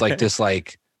 It's like this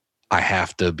like, I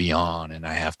have to be on and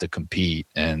I have to compete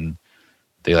and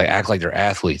they like act like they're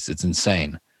athletes. It's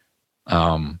insane.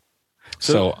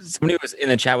 So somebody was in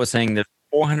the chat was saying that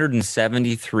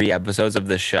 473 episodes of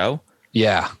this show.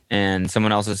 Yeah. And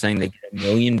someone else is saying they get 1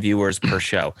 million viewers per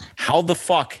show. How the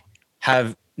fuck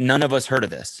have none of us heard of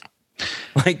this?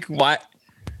 Like, why?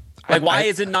 Like, why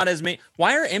is it not as many?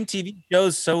 Why are MTV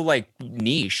shows so like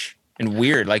niche and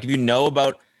weird? Like, if you know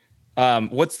about,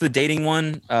 what's the dating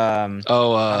one?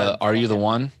 Are You the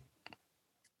One?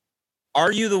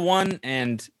 Are You the One?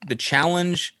 And The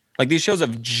Challenge. Like, these shows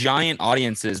have giant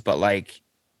audiences, but like,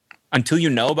 until you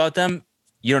know about them,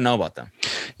 you don't know about them.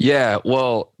 Yeah,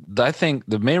 well, I think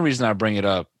the main reason I bring it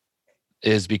up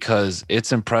is because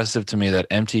it's impressive to me that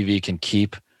MTV can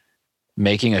keep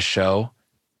making a show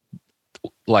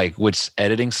like which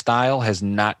editing style has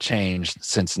not changed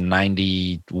since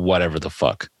 90 whatever the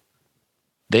fuck.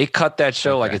 They cut that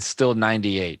show like it's still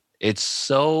 98. It's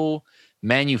so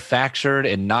manufactured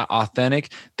and not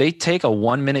authentic. They take a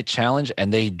 1 minute challenge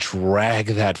and they drag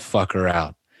that fucker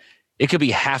out. It could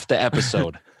be half the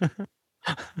episode.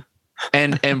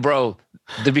 And bro,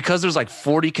 because there's like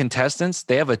 40 contestants,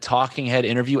 they have a talking head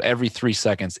interview every 3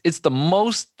 seconds. It's the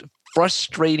most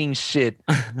frustrating shit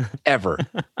ever.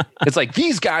 It's like,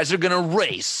 these guys are gonna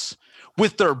race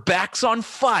with their backs on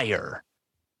fire.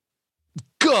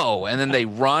 Go. And then they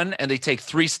run and they take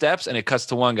 3 steps and it cuts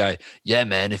to one guy. Yeah,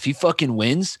 man, if he fucking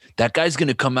wins, that guy's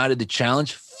gonna come out of the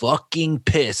challenge fucking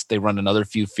pissed. They run another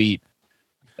few feet.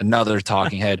 Another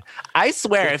talking head. I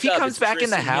swear, if he comes back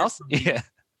in the house, yeah.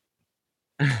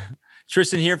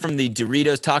 Tristan here from the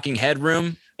Doritos talking head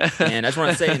room. And I just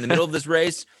want to say, in the middle of this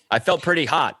race, I felt pretty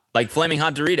hot, like flaming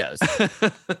hot Doritos.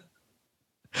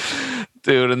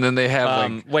 Dude, and then they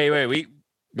have wait.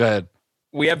 Go ahead.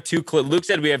 We have 2 clips. Luke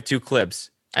said we have 2 clips.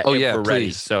 Oh yeah,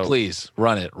 please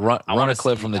run it. Run a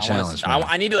clip from the challenge.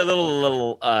 I need a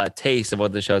little taste of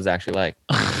what the show's actually like.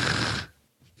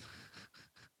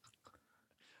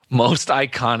 Most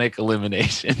iconic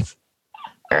eliminations.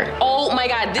 Oh my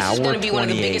God, this is going to be one of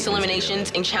the biggest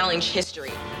eliminations in challenge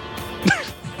history.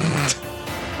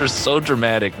 They're so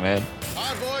dramatic, man. All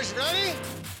right, boys, ready?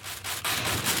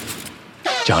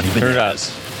 Johnny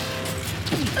Bananas.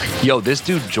 Yo, this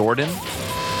dude Jordan.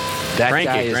 Crank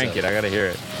it. I gotta hear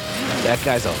it. That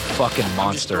guy's a fucking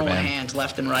monster, just man. Hands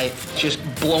left and right, just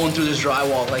blowing through this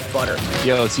drywall like butter.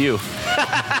 Yo, it's you.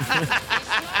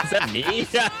 Is that me?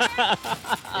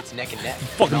 It's neck and neck.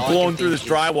 Fucking blowing through this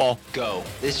drywall. Go.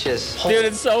 This just... Dude,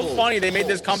 it's so funny. They made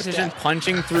this competition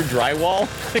punching through drywall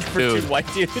for 2 white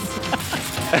dudes.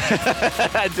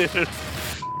 Dude.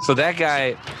 So that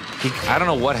guy, I don't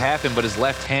know what happened, but his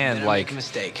left hand, like,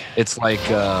 mistake. It's like,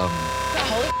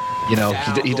 you know,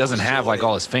 he doesn't have like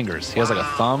all his fingers. He has like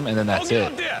a thumb, and then that's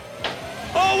it.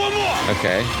 Oh, one more.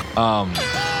 Okay. Oh,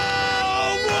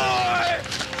 boy.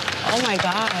 Oh my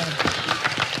God.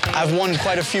 I've won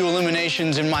quite a few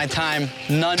eliminations in my time.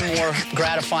 None more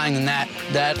gratifying than that.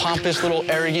 That pompous little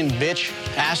arrogant bitch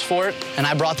asked for it, and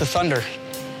I brought the thunder.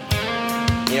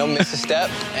 You know, missed a step,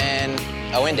 and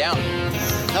I went down.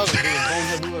 That was the biggest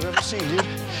bonehead move I've ever seen, dude.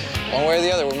 One way or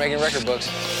the other, we're making record books.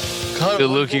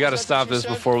 Dude, Luke, you got to stop this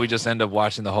before we just end up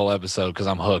watching the whole episode because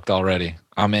I'm hooked already.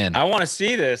 I'm in. I want to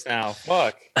see this now.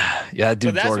 Fuck. Yeah,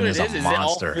 dude, Jordan is a monster. Is it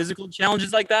all physical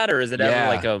challenges like that, or is it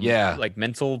ever like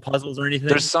mental puzzles or anything?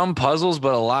 There's some puzzles,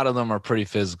 but a lot of them are pretty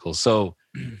physical. So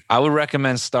I would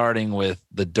recommend starting with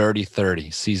the Dirty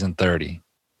 30, season 30.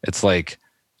 It's like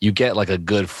you get like a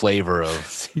good flavor of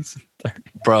season 30.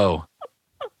 Bro.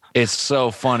 It's so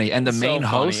funny. And the main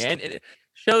host.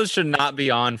 Shows should not be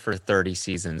on for 30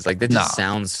 seasons. Like, that just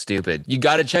sounds stupid. You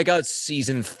got to check out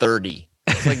season 30.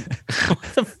 It's like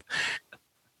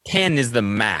 10 is the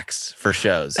max for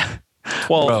shows.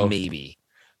 12 Bro, maybe.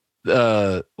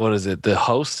 What is it? The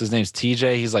host, his name's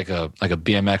TJ. He's like a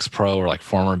BMX pro or like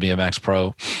former BMX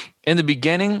pro. In the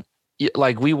beginning,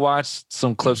 like we watched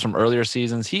some clips from earlier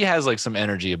seasons. He has like some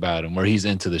energy about him where he's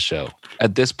into the show.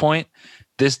 At this point,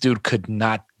 this dude could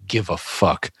not give a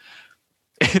fuck.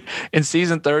 In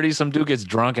season 30, some dude gets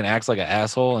drunk and acts like an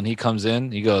asshole, and he comes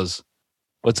in. He goes,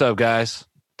 "What's up, guys?"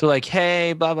 They're like,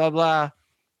 "Hey, blah, blah, blah."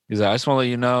 He's like, "I just want to let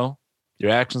you know,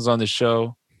 your actions on this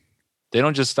show, they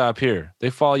don't just stop here. They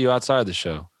follow you outside the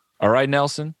show. All right,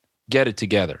 Nelson, get it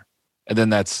together." And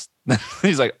then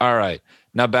he's like, "All right,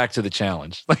 now back to the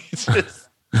challenge." Like, it's just,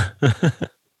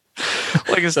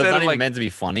 like, instead of like even meant to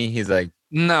be funny, he's like,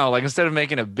 no, like instead of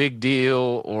making a big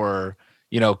deal or,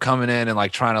 you know, coming in and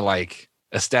like trying to like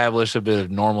establish a bit of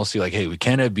normalcy, like, hey, we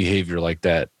can't have behavior like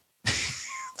that.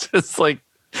 Just like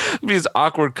these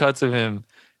awkward cuts of him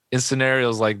in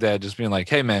scenarios like that, just being like,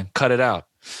 hey man, cut it out.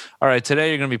 All right, today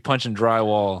you're gonna be punching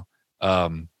drywall.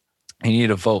 And you need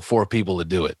to vote 4 people to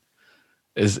do it.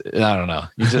 I don't know.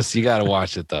 You gotta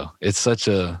watch it though. It's such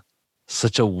a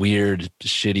weird,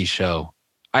 shitty show.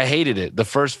 I hated it. The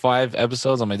first 5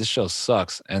 episodes, I'm like, this show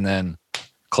sucks, and then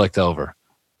clicked over.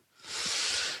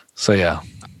 So yeah,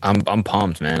 I'm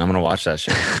pumped, man. I'm gonna watch that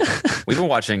shit. We've been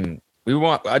watching.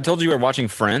 I told you we were watching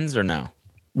Friends, or no?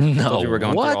 No. I told you we were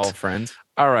going what? through all of Friends.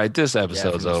 All right, this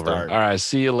episode's over. Start. All right,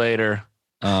 see you later.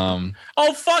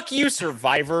 Oh, fuck you,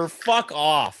 Survivor. Fuck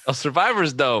off. Oh,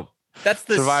 Survivor's dope. That's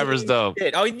the Survivor's same dope.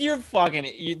 Shit. Oh, you're fucking.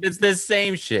 It's the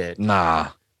same shit. Nah.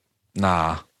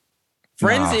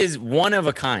 Friends is one of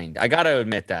a kind. I gotta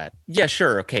admit that. Yeah,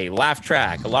 sure. Okay, laugh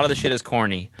track. A lot of the shit is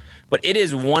corny, but it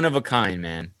is one of a kind,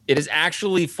 man. It is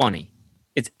actually funny.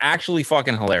 It's actually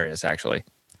fucking hilarious, actually.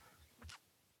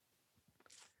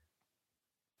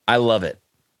 I love it.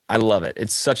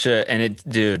 It's such a, and it,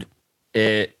 dude,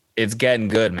 it's getting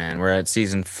good, man. We're at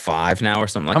season 5 now or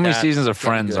something like that. How many seasons of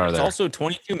Friends are there? It's also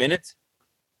 22 minutes.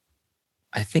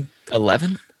 I think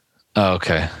 11. Oh,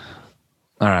 okay.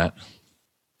 All right.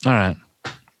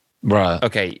 Bruh.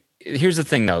 Okay. Here's the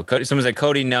thing, though. Someone said,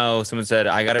 Cody, no. Someone said,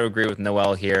 I got to agree with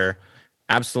Noel here.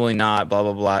 Absolutely not. Blah,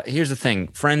 blah, blah. Here's the thing.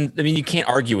 Friends, I mean, you can't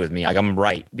argue with me. Like, I'm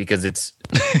right because it's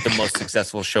the most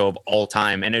successful show of all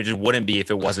time. And it just wouldn't be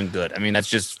if it wasn't good. I mean, that's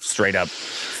just straight up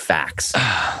facts.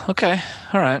 Okay.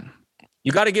 All right.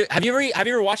 You got to give. Have you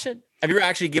ever watched it? Have you ever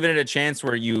actually given it a chance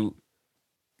where you,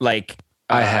 like,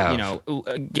 I have. You know,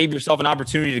 gave yourself an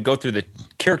opportunity to go through the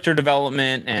character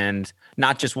development and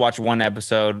not just watch one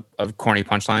episode of corny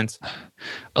punchlines?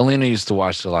 Alina used to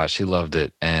watch it a lot. She loved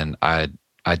it, and I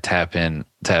tap in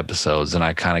to episodes, and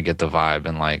I kind of get the vibe,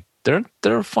 and like there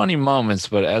are funny moments,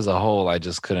 but as a whole, I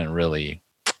just couldn't get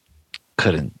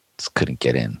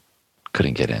in.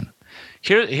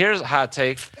 Here's a hot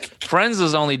take. Friends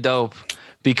was only dope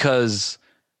because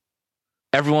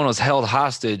everyone was held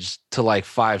hostage to like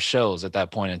 5 shows at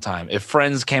that point in time. If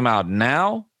Friends came out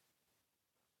now,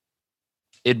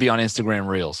 it'd be on Instagram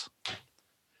Reels.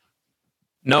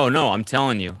 No, I'm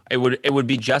telling you, it would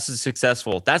be just as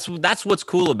successful. That's what's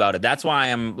cool about it. That's why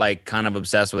I'm like kind of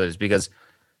obsessed with it, is because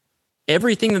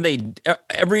every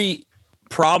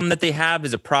problem that they have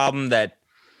is a problem that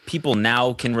people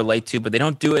now can relate to, but they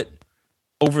don't do it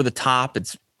over the top.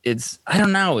 It's I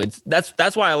don't know.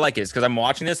 That's why I like it. It's because I'm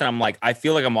watching this and I'm like, I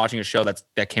feel like I'm watching a show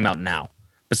that came out now.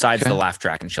 Besides the laugh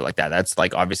track and shit like that, that's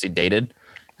like obviously dated,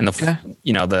 and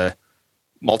the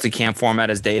multicam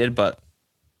format is dated, but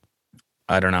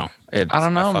I don't know. I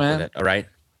don't know, man. All right.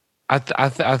 I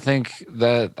think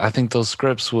those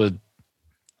scripts would.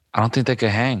 I don't think they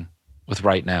could hang with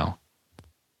right now.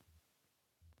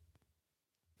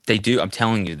 They do. I'm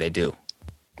telling you, they do.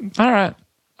 All right.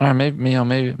 Maybe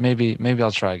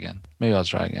I'll try again.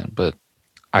 But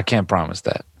I can't promise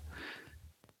that.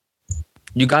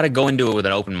 You got to go into it with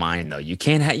an open mind, though. You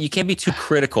can't be too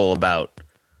critical about.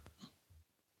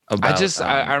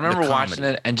 I remember watching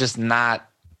it and just not.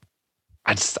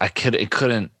 It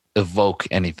couldn't evoke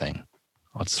anything.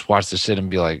 I'll just watch the shit and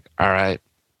be like, all right.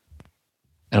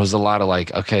 And it was a lot of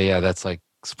like, okay, yeah, that's like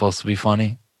supposed to be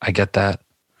funny. I get that.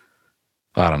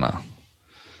 But I don't know.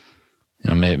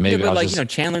 Maybe but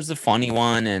Chandler's the funny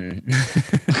one, and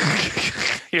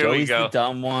Joey's the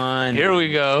dumb one. Here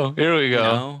we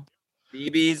go.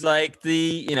 Phoebe's like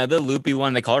the loopy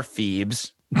one. They call her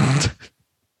Phoebes,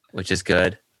 which is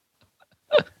good.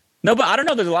 No, but I don't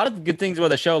know. There's a lot of good things about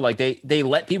the show. Like they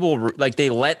let people they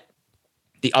let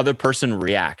the other person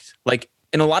react. Like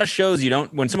in a lot of shows,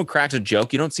 when someone cracks a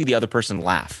joke, you don't see the other person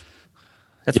laugh.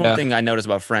 That's one thing I notice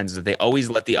about Friends, is that they always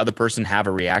let the other person have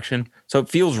a reaction. So it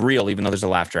feels real, even though there's a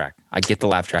laugh track. I get the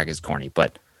laugh track is corny,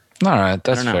 but all right,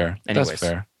 that's fair. Anyways, that's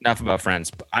fair. Enough about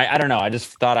Friends. I don't know. I just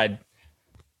thought I'd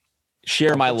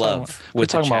share my love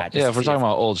with the chat. If we're talking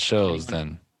about old shows,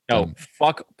 then no,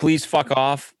 please fuck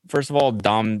off. First of all,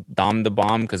 Dom the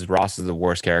bomb, because Ross is the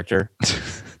worst character.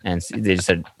 And they just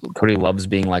said Cody loves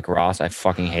being like Ross. I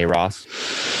fucking hate Ross.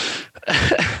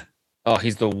 Oh,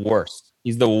 he's the worst.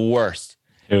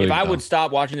 If I would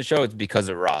stop watching the show, it's because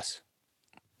of Ross.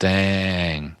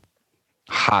 Dang.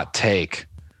 Hot take.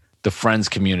 The Friends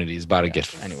community is about to get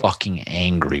fucking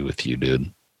angry with you,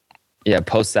 dude. Yeah,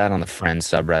 post that on the Friends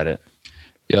subreddit.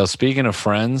 Yo, speaking of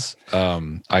Friends, I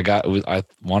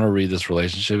want to read this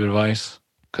relationship advice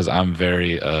because I'm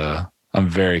very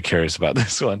curious about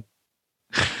this one.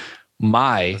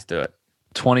 Let's do it.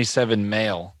 27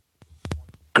 male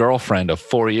girlfriend of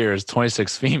 4 years,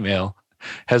 26 female,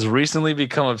 has recently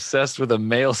become obsessed with a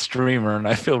male streamer, and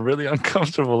I feel really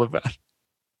uncomfortable about it.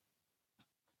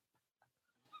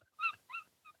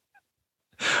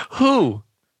 Who?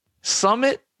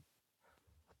 Summit?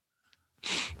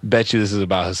 Bet you this is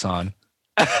about Hassan.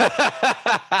 Oh,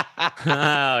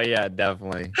 yeah,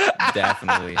 definitely.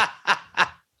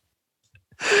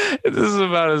 This is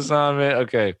about Hassan, man.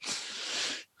 Okay.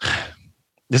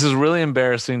 This is really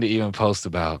embarrassing to even post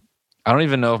about. I don't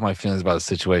even know if my feelings about the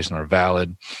situation are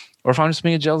valid or if I'm just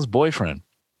being a jealous boyfriend.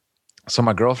 So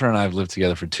my girlfriend and I have lived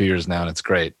together for 2 years now, and it's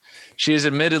great. She is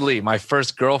admittedly my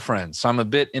first girlfriend, so I'm a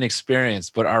bit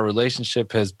inexperienced, but our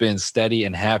relationship has been steady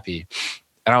and happy.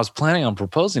 And I was planning on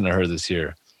proposing to her this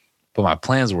year, but my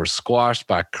plans were squashed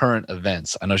by current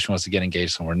events. I know she wants to get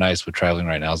engaged somewhere nice, but traveling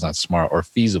right now is not smart or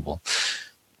feasible.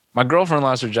 My girlfriend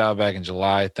lost her job back in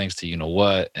July, thanks to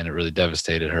you-know-what, and it really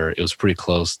devastated her. It was pretty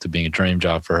close to being a dream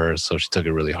job for her, so she took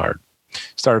it really hard.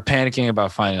 Started panicking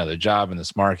about finding another job in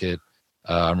this market.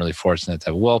 I'm really fortunate to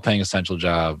have a well-paying essential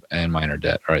job and minor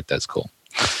debt. All right, that's cool.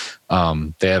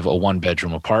 They have a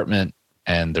one-bedroom apartment,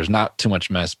 and there's not too much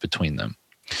mess between them.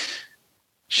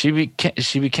 She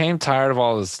became tired of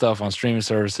all this stuff on streaming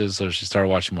services, so she started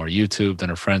watching more YouTube. Then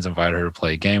her friends invited her to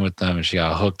play a game with them, and she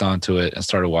got hooked onto it and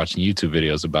started watching YouTube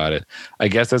videos about it. I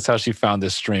guess that's how she found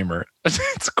this streamer.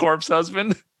 It's Corpse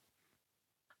Husband.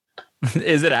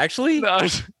 Is it actually? No.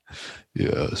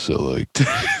 Yeah, so like...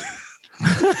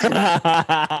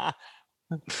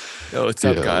 Yo, what's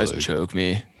up, guys? Like, choke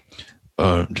me.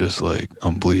 Just like,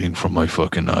 I'm bleeding from my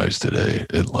fucking eyes today,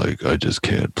 and like, I just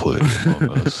can't play Among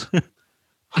Us.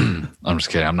 I'm just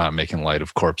kidding. I'm not making light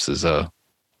of Corpse's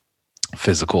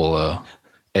physical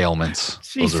ailments.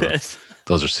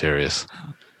 Those are serious.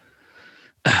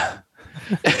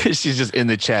 She's just in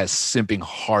the chat simping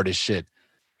hard as shit.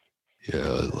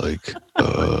 Yeah, like,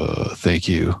 thank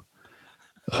you.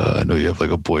 I know you have like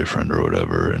a boyfriend or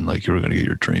whatever, and like you were going to get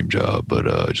your dream job, but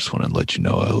I just want to let you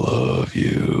know I love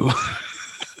you.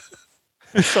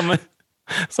 Someone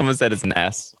said it's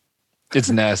Ness. It's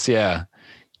Ness, yeah.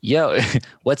 Yo,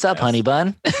 what's up, honey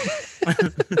bun?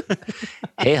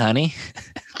 Hey, honey.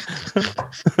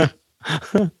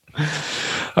 All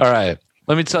right.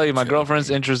 Let me tell you, my girlfriend's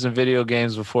interest in video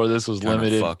games before this was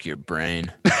limited. Fuck your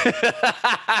brain.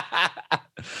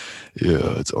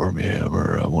 Yeah, it's Army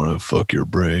Hammer. I want to fuck your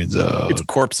brains out. It's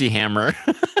Corpsey Hammer.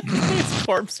 It's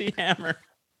Corpsey Hammer.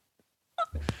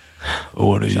 I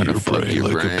want to eat your brain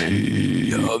like a pea.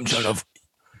 Yo, I'm trying to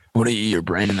want to eat your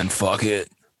brain and then fuck it.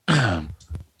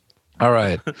 All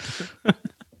right.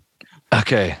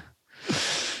 Okay.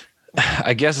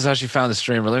 I guess that's how she found the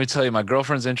streamer. Let me tell you, my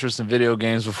girlfriend's interest in video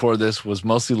games before this was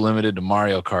mostly limited to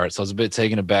Mario Kart. So I was a bit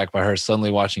taken aback by her suddenly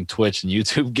watching Twitch and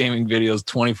YouTube gaming videos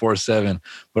 24/7.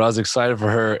 But I was excited for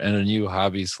her and a new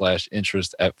hobby /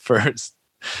 interest at first.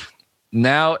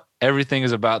 Now everything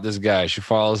is about this guy. She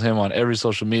follows him on every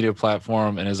social media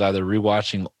platform and is either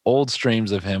rewatching old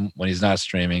streams of him when he's not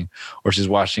streaming, or she's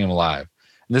watching him live.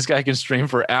 And this guy can stream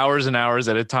for hours and hours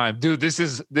at a time. Dude, this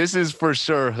is for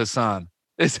sure Hassan.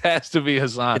 This has to be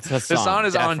Hassan. Hassan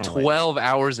is definitely on 12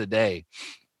 hours a day.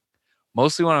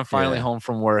 Mostly when I'm finally home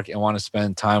from work and want to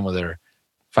spend time with her.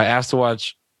 If I ask her to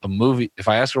watch a movie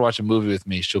with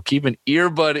me, she'll keep an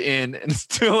earbud in and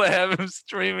still have him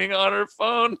streaming on her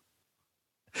phone.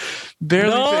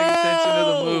 Barely paying attention to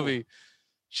the movie.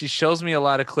 She shows me a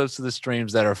lot of clips of the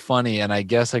streams that are funny, and I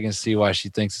guess I can see why she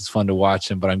thinks it's fun to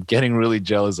watch him, but I'm getting really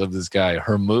jealous of this guy.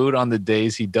 Her mood on the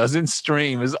days he doesn't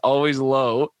stream is always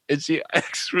low, and she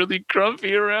acts really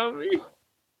grumpy around me.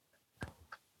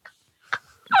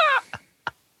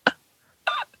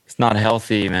 It's not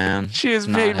healthy, man. She has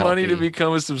paid money to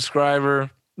become a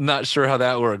subscriber. Not sure how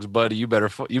that works, buddy. You better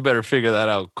figure that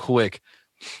out quick.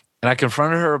 And I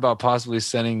confronted her about possibly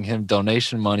sending him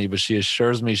donation money, but she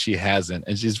assures me she hasn't.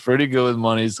 And she's pretty good with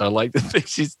money, so I like to think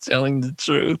she's telling the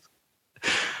truth.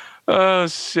 Oh,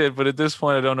 shit. But at this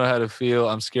point, I don't know how to feel.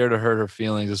 I'm scared to hurt her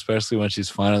feelings, especially when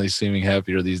she's finally seeming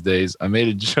happier these days. I made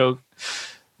a joke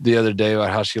the other day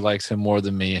about how she likes him more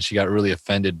than me, and she got really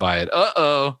offended by it.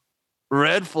 Uh-oh.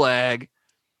 Red flag.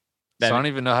 So I don't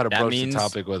even know how to broach the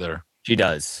topic with her. She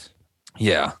does.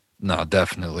 Yeah. No,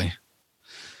 definitely.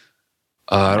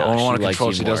 I don't want to control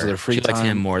what she does with her free time. She likes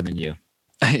him more than you.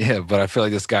 Yeah, but I feel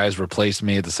like this guy has replaced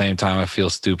me. At the same time, I feel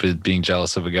stupid being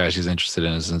jealous of a guy she's interested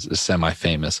in is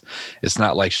semi-famous. It's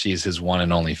not like she's his one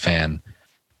and only fan.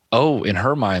 Oh, in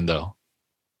her mind, though.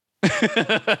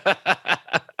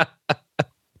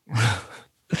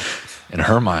 In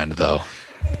her mind, though.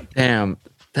 Damn,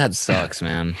 that sucks,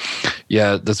 man.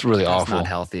 Yeah, that's really awful. Not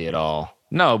healthy at all.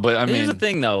 No, but I mean, here's the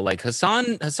thing though. Like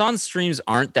Hassan's streams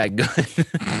aren't that good.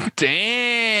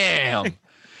 Damn.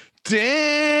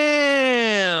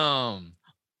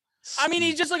 I mean,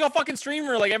 he's just like a fucking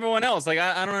streamer, like everyone else. Like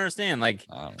I don't understand. Like,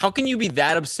 how can you be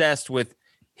that obsessed with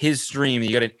his stream?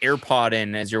 You got an AirPod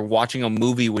in as you're watching a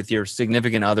movie with your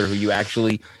significant other who you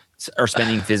actually are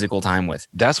spending physical time with.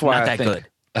 That's why I think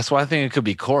it could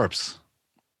be Corpse.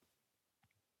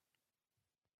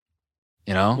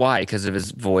 You know why? Because of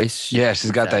his voice. Yeah,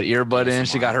 she's got that earbud in.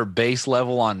 She got her bass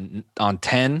level on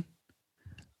 10.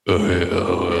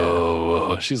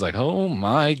 Yeah. She's like, oh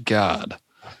my God.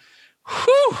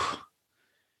 Whew.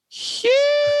 Yeah.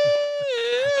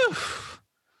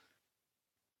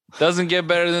 Doesn't get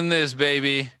better than this,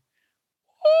 baby.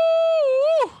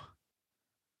 Woo.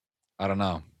 I don't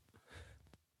know.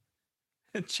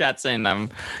 Chat saying I'm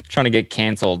trying to get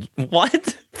canceled.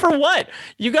 What? For what?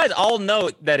 You guys all know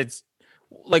that it's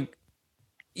like,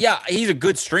 yeah, he's a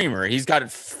good streamer. He's got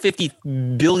 50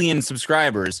 billion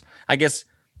subscribers. I guess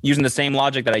using the same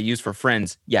logic that I use for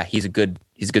Friends, yeah, he's a good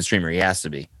streamer. He has to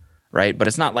be, right? But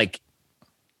it's not like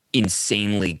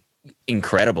insanely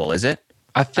incredible, is it?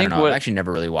 I think I've actually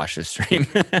never really watched this stream.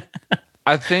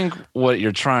 I think what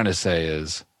you're trying to say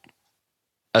is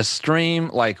a stream,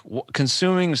 like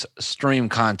consuming stream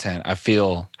content, I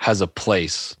feel has a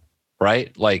place,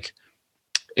 right? Like,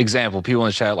 example, people in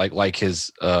the chat like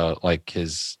his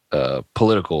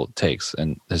political takes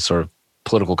and his sort of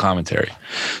political commentary.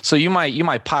 So you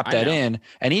might pop that in,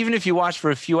 and even if you watch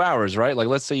for a few hours, right? Like,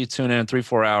 let's say you tune in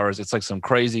 3-4 hours, it's like some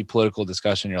crazy political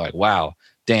discussion. You're like, wow,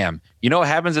 damn. You know what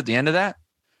happens at the end of that?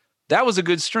 That was a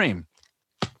good stream.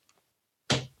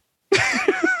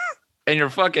 And your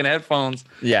fucking headphones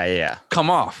come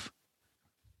off.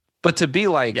 But to be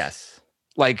like, yes,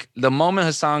 like the moment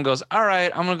Hassan goes, all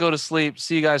right, I'm gonna go to sleep,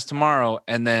 see you guys tomorrow,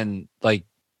 and then like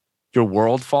your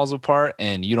world falls apart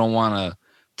and you don't want to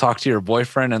talk to your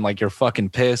boyfriend and like you're fucking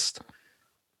pissed.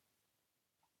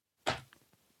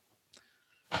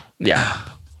 Yeah,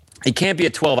 it can't be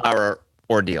a 12-hour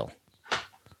ordeal.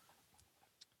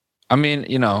 I mean,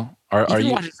 you know, are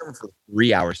you watching someone for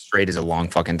 3 hours straight is a long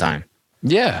fucking time?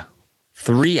 Yeah.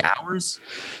 3 hours?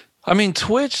 I mean,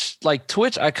 Twitch, I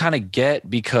kind of get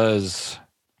because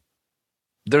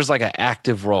there's like an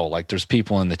active role. Like there's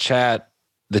people in the chat.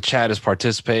 The chat is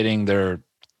participating. They're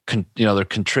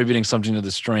contributing something to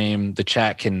the stream. The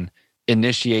chat can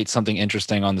initiate something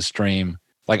interesting on the stream.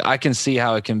 Like I can see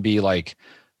how it can be like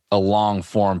a long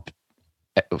form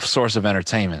source of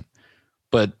entertainment.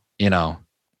 But, you know,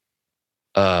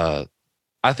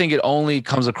 I think it only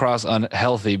comes across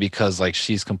unhealthy because like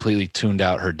she's completely tuned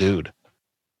out her dude.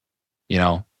 You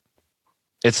know,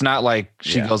 it's not like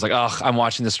she goes like, oh, I'm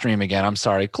watching the stream again. I'm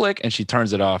sorry. Click. And she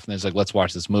turns it off and it's like, let's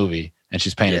watch this movie. And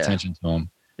she's paying attention to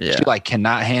him. Yeah. She like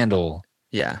cannot handle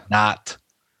not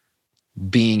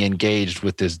being engaged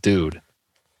with this dude,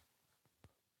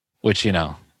 which, you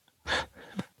know,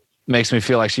 makes me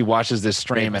feel like she watches this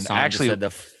stream and actually said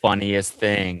the funniest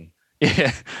thing.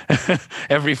 Yeah.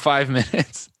 Every 5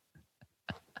 minutes.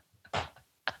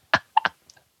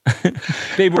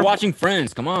 Babe, we're watching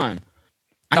Friends. Come on.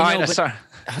 I know, sorry.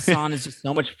 Hassan is just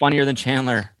so much funnier than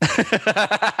Chandler.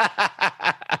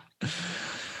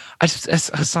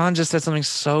 Hassan just said something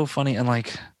so funny and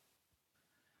like,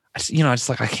 I just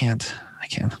like, I can't.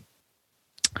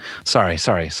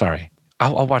 Sorry.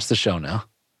 I'll watch the show now.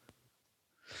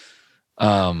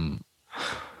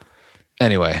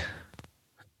 Anyway.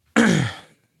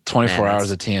 24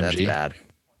 hours of TMG. That's bad.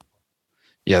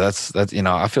 Yeah, that's you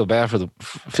know, I feel bad for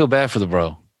the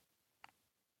bro.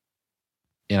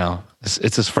 You know,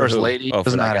 it's his first lady.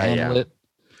 Doesn't know how to handle it.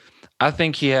 I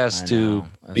think he has to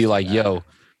be like, yo,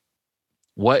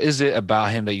 what is it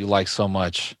about him that you like so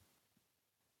much?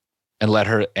 And let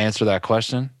her answer that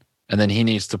question. And then he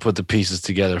needs to put the pieces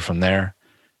together from there.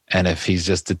 And if he's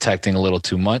just detecting a little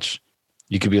too much,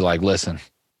 you could be like, listen,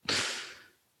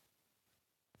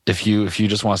 if you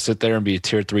just want to sit there and be a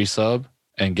tier 3 sub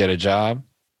and get a job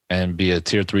and be a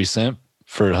tier 3 simp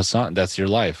for Hassan, that's your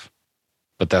life.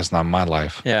 But that's not my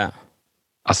life. Yeah.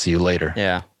 I'll see you later.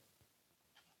 Yeah.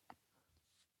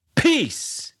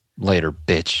 Peace. Later,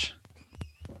 bitch.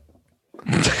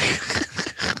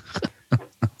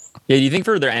 Yeah, do you think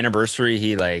for their anniversary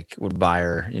he like would buy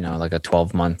her, you know, like a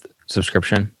 12-month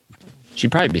subscription?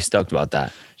 She'd probably be stoked about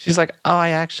that. She's like, oh,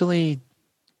 I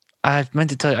meant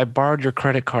to tell you, I borrowed your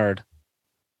credit card.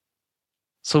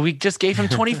 So we just gave him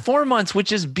 24 months,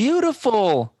 which is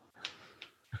beautiful.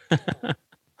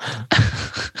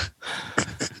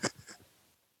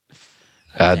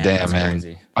 God damn, man.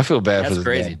 Crazy. I feel bad for this. That's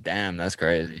crazy. Game. Damn, that's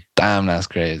crazy. Damn, that's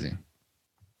crazy.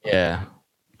 Yeah.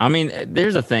 I mean,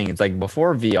 there's a thing. It's like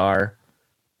before VR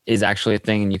is actually a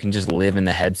thing and you can just live in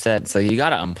the headset. So you got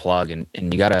to unplug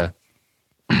and you got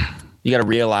to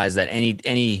realize that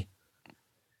any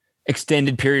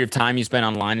extended period of time you spend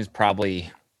online is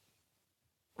probably,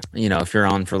 you know, if you're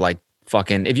on for like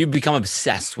fucking, if you become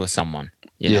obsessed with someone,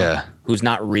 you know, who's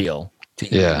not real to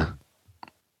you,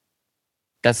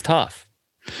 that's tough.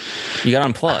 You got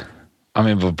to unplug. I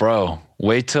mean, but bro,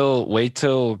 wait till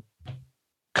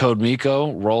Code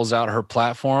Miko rolls out her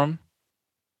platform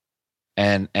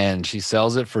and she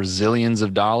sells it for zillions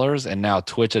of dollars, and now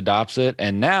Twitch adopts it,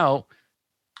 and now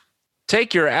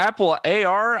take your Apple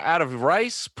AR out of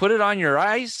rice, put it on your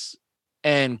ice,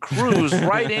 and cruise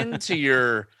right into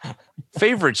your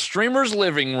favorite streamer's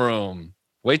living room.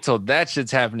 Wait till that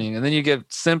shit's happening. And then you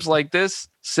get simps like this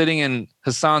sitting in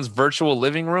Hassan's virtual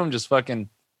living room, just fucking...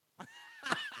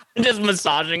 just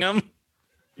massaging him.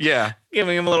 Yeah.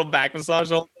 Giving him a little back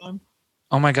massage all the time.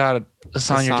 Oh my God,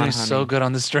 Hassan, you're doing so good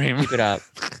on the stream. Keep it up.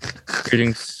 You're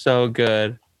doing so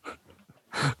good.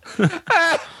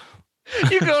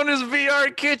 You go in his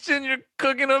VR kitchen, you're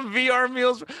cooking up VR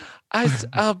meals.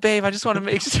 Oh, babe, I just want to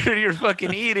make sure you're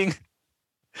fucking eating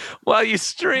while you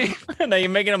stream. Now you're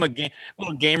making him a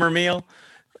little gamer meal.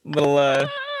 Little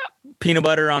peanut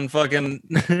butter on fucking...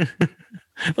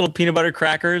 little peanut butter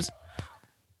crackers.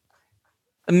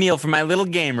 A meal for my little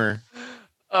gamer.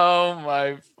 Oh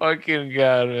my fucking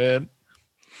God, man.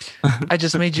 I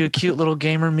just made you a cute little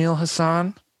gamer meal,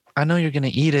 Hassan. I know you're going to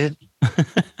eat it.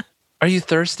 Are you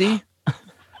thirsty?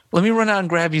 Let me run out and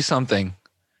grab you something.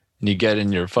 And you get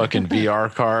in your fucking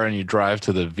VR car and you drive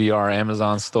to the VR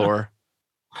Amazon store.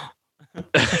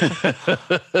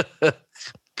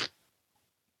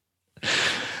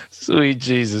 Sweet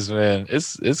Jesus, man.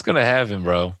 It's going to happen,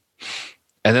 bro.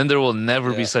 And then there will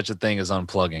never be such a thing as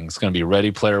unplugging. It's going to be Ready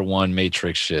Player One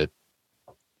Matrix shit.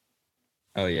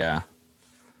 Oh, yeah.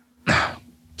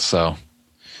 So,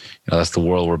 that's the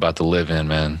world we're about to live in,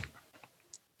 man.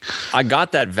 I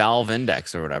got that Valve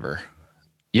Index or whatever.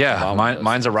 Yeah,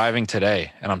 mine's arriving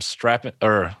today, and I'm strapping.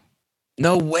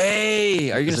 No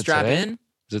way! Are you gonna strap today? in?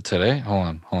 Is it today?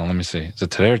 Hold on. Let me see. Is it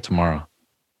today or tomorrow?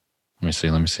 Let me see.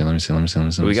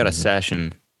 We got a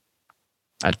session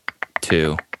at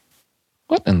 2.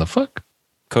 What in the fuck?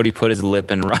 Cody put his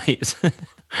lip in rice.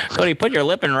 Cody, put your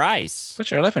lip in rice. Put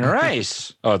your lip in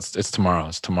rice. Oh, it's tomorrow.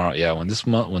 It's tomorrow. Yeah, when this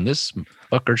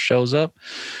fucker shows up,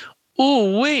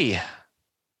 ooh wee.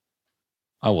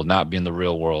 I will not be in the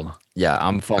real world. Yeah,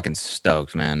 I'm fucking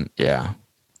stoked, man. Yeah.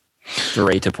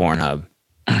 Straight to Pornhub.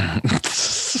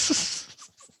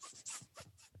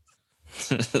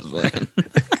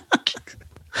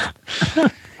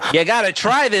 You gotta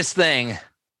try this thing.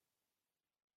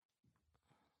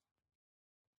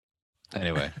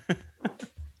 Anyway.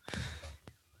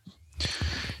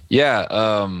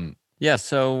 Yeah. Yeah,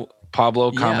 so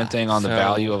Pablo commenting on the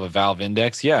value of a Valve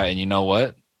Index. Yeah, and you know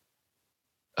what?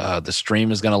 The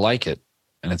stream is gonna like it.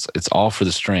 And it's all for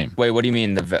the stream. Wait, what do you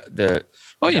mean the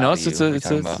well, it's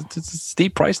a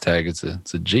steep price tag. It's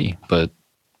a G, but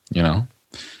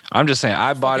I'm just saying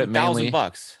I bought it mainly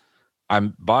 $1,000. I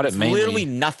bought it mainly literally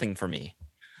nothing for me.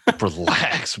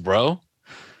 Relax, bro.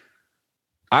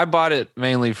 I bought it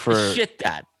mainly for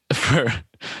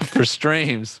for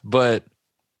streams, but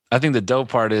I think the dope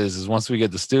part is once we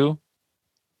get the stew,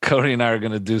 Cody and I are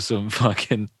gonna do we're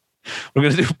gonna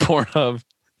do Pornhub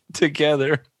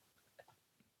together.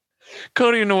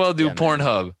 Cody and Noel do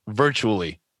Pornhub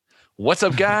virtually. What's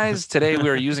up, guys? Today we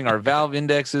are using our Valve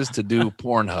indexes to do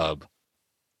Pornhub.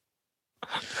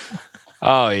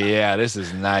 Oh yeah, this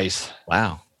is nice.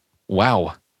 Wow.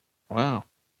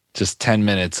 Just 10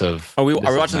 minutes of. Are we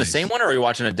watching the same one or are we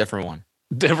watching a different one?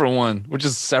 Different one. We're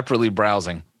just separately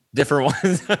browsing. Different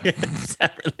ones. Okay,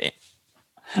 separately.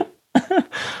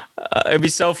 It'd be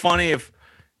so funny if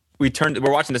we're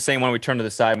watching the same one. We turn to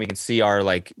the side and we can see our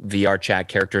VR chat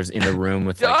characters in the room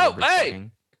with. Hey!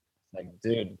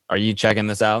 Dude, are you checking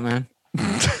this out, man?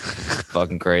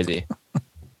 Fucking crazy.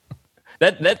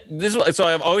 So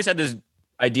I've always had this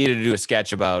idea to do a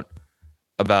sketch about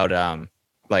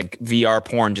VR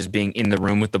porn just being in the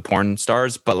room with the porn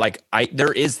stars, but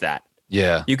there is that.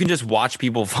 Yeah. You can just watch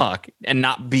people fuck and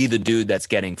not be the dude that's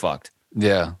getting fucked.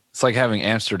 Yeah. It's like having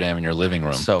Amsterdam in your living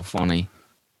room. So funny.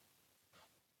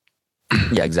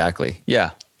 Yeah, exactly.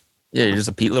 Yeah. Yeah, you're just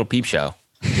a little peep show.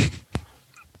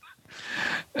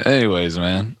 Anyways,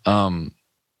 man.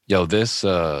 This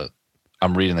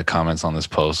I'm reading the comments on this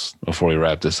post before we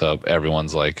wrap this up.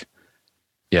 Everyone's like,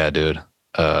 yeah, dude,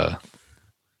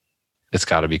 it's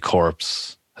got to be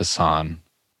Corpse, Hassan.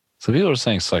 So people are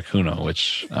saying Sakuno,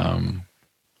 which I've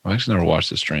actually never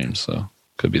watched the stream, so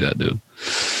could be that dude.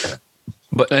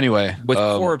 But anyway, with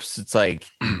Corpse, it's like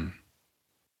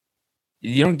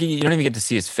you don't even get to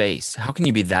see his face. How can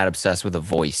you be that obsessed with a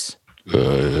voice?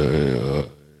 I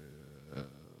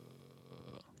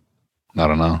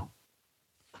don't know.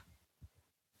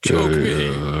 Choke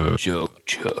me.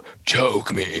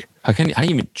 Choke me. How do you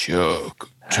even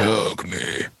choke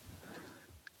me?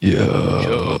 Yeah,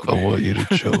 choke me. I want you to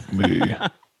choke me. Yeah.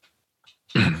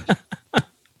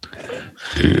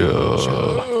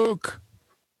 Choke.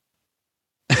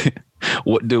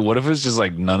 What if it's just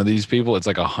like none of these people? It's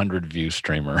like 100 view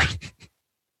streamer.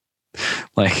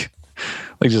 like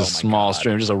just a small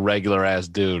streamer, just a regular ass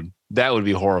dude. That would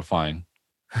be horrifying.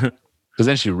 Because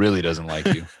then she really doesn't like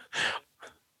you.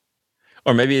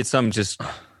 Or maybe it's some just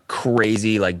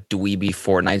crazy like dweeby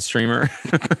Fortnite streamer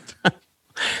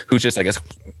who just, I guess,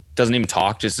 doesn't even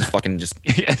talk, just fucking just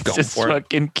going just for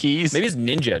fucking it. keys. Maybe it's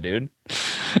Ninja, dude.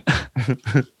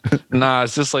 Nah,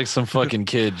 it's just like some fucking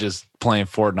kid just playing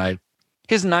Fortnite.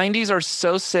 His 90s are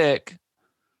so sick.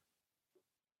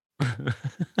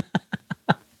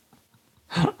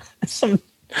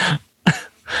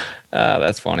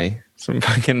 That's funny. Some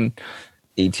fucking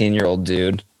 18-year-old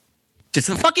dude. Just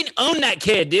fucking own that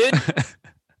kid, dude.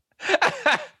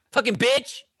 Fucking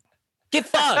bitch. Get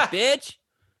fucked, bitch.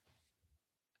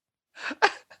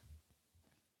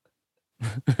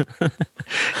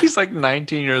 He's like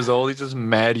 19 years old. He's just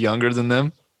mad younger than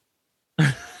them.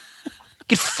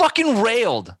 Get fucking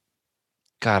railed.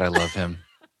 God, I love him.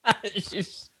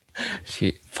 He's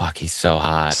so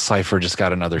hot. Cypher just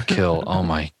got another kill. Oh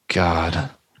my God.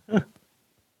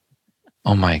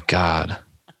 Oh my God.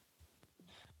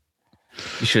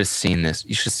 You should have seen this.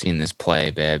 You should have seen this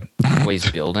play, babe. The way he's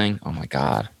building. Oh my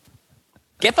God.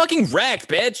 Get fucking wrecked,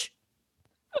 bitch.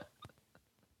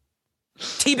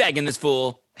 Teabagging this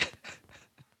fool.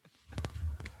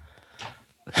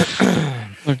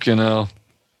 Fucking hell.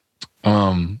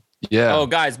 Yeah. Oh,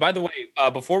 guys, by the way,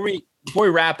 before we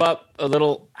wrap up, a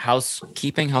little house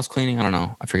cleaning. I don't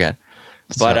know. I forget.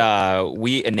 But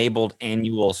we enabled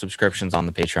annual subscriptions on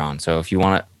the Patreon. So if you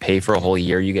want to pay for a whole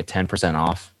year, you get 10%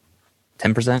 off.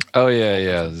 10%? Oh,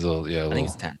 yeah. I think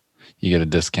it's 10. You get a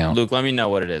discount. Luke, let me know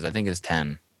what it is. I think it's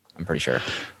 10. I'm pretty sure.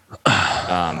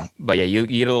 But yeah, you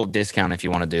get a little discount if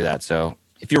you want to do that. So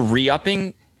if you're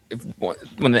re-upping,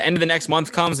 when the end of the next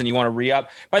month comes and you want to re-up,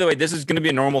 by the way, this is going to be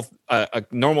a normal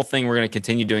thing. We're going to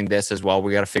continue doing this as well.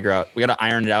 We got to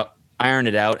iron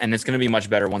it out, and it's going to be much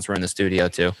better once we're in the studio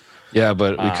too. Yeah,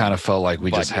 but we kind of felt like we're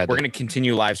going to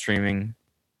continue live streaming.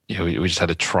 Yeah, we just had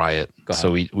to try it,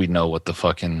 so we know what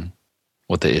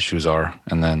the issues are,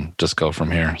 and then just go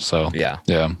from here. So yeah.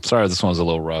 Sorry, this one was a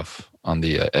little rough on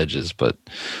the edges, but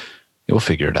we'll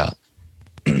figure it out.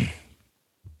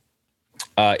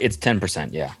 It's 10%.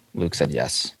 Yeah, Luke said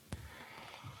yes.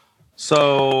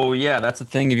 So yeah, that's the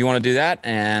thing. If you want to do that,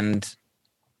 and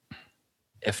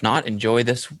if not, enjoy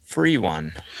this free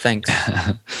one. Thanks.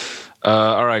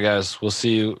 All right, guys. We'll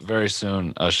see you very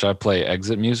soon. Should I play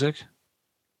exit music?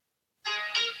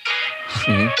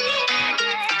 Mm-hmm.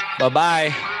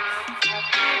 Bye-bye.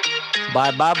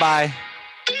 Bye.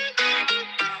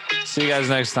 See you guys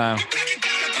next time.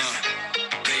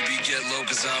 Baby, get low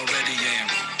 'cause I already am.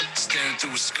 Staring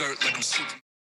through a skirt like I'm super.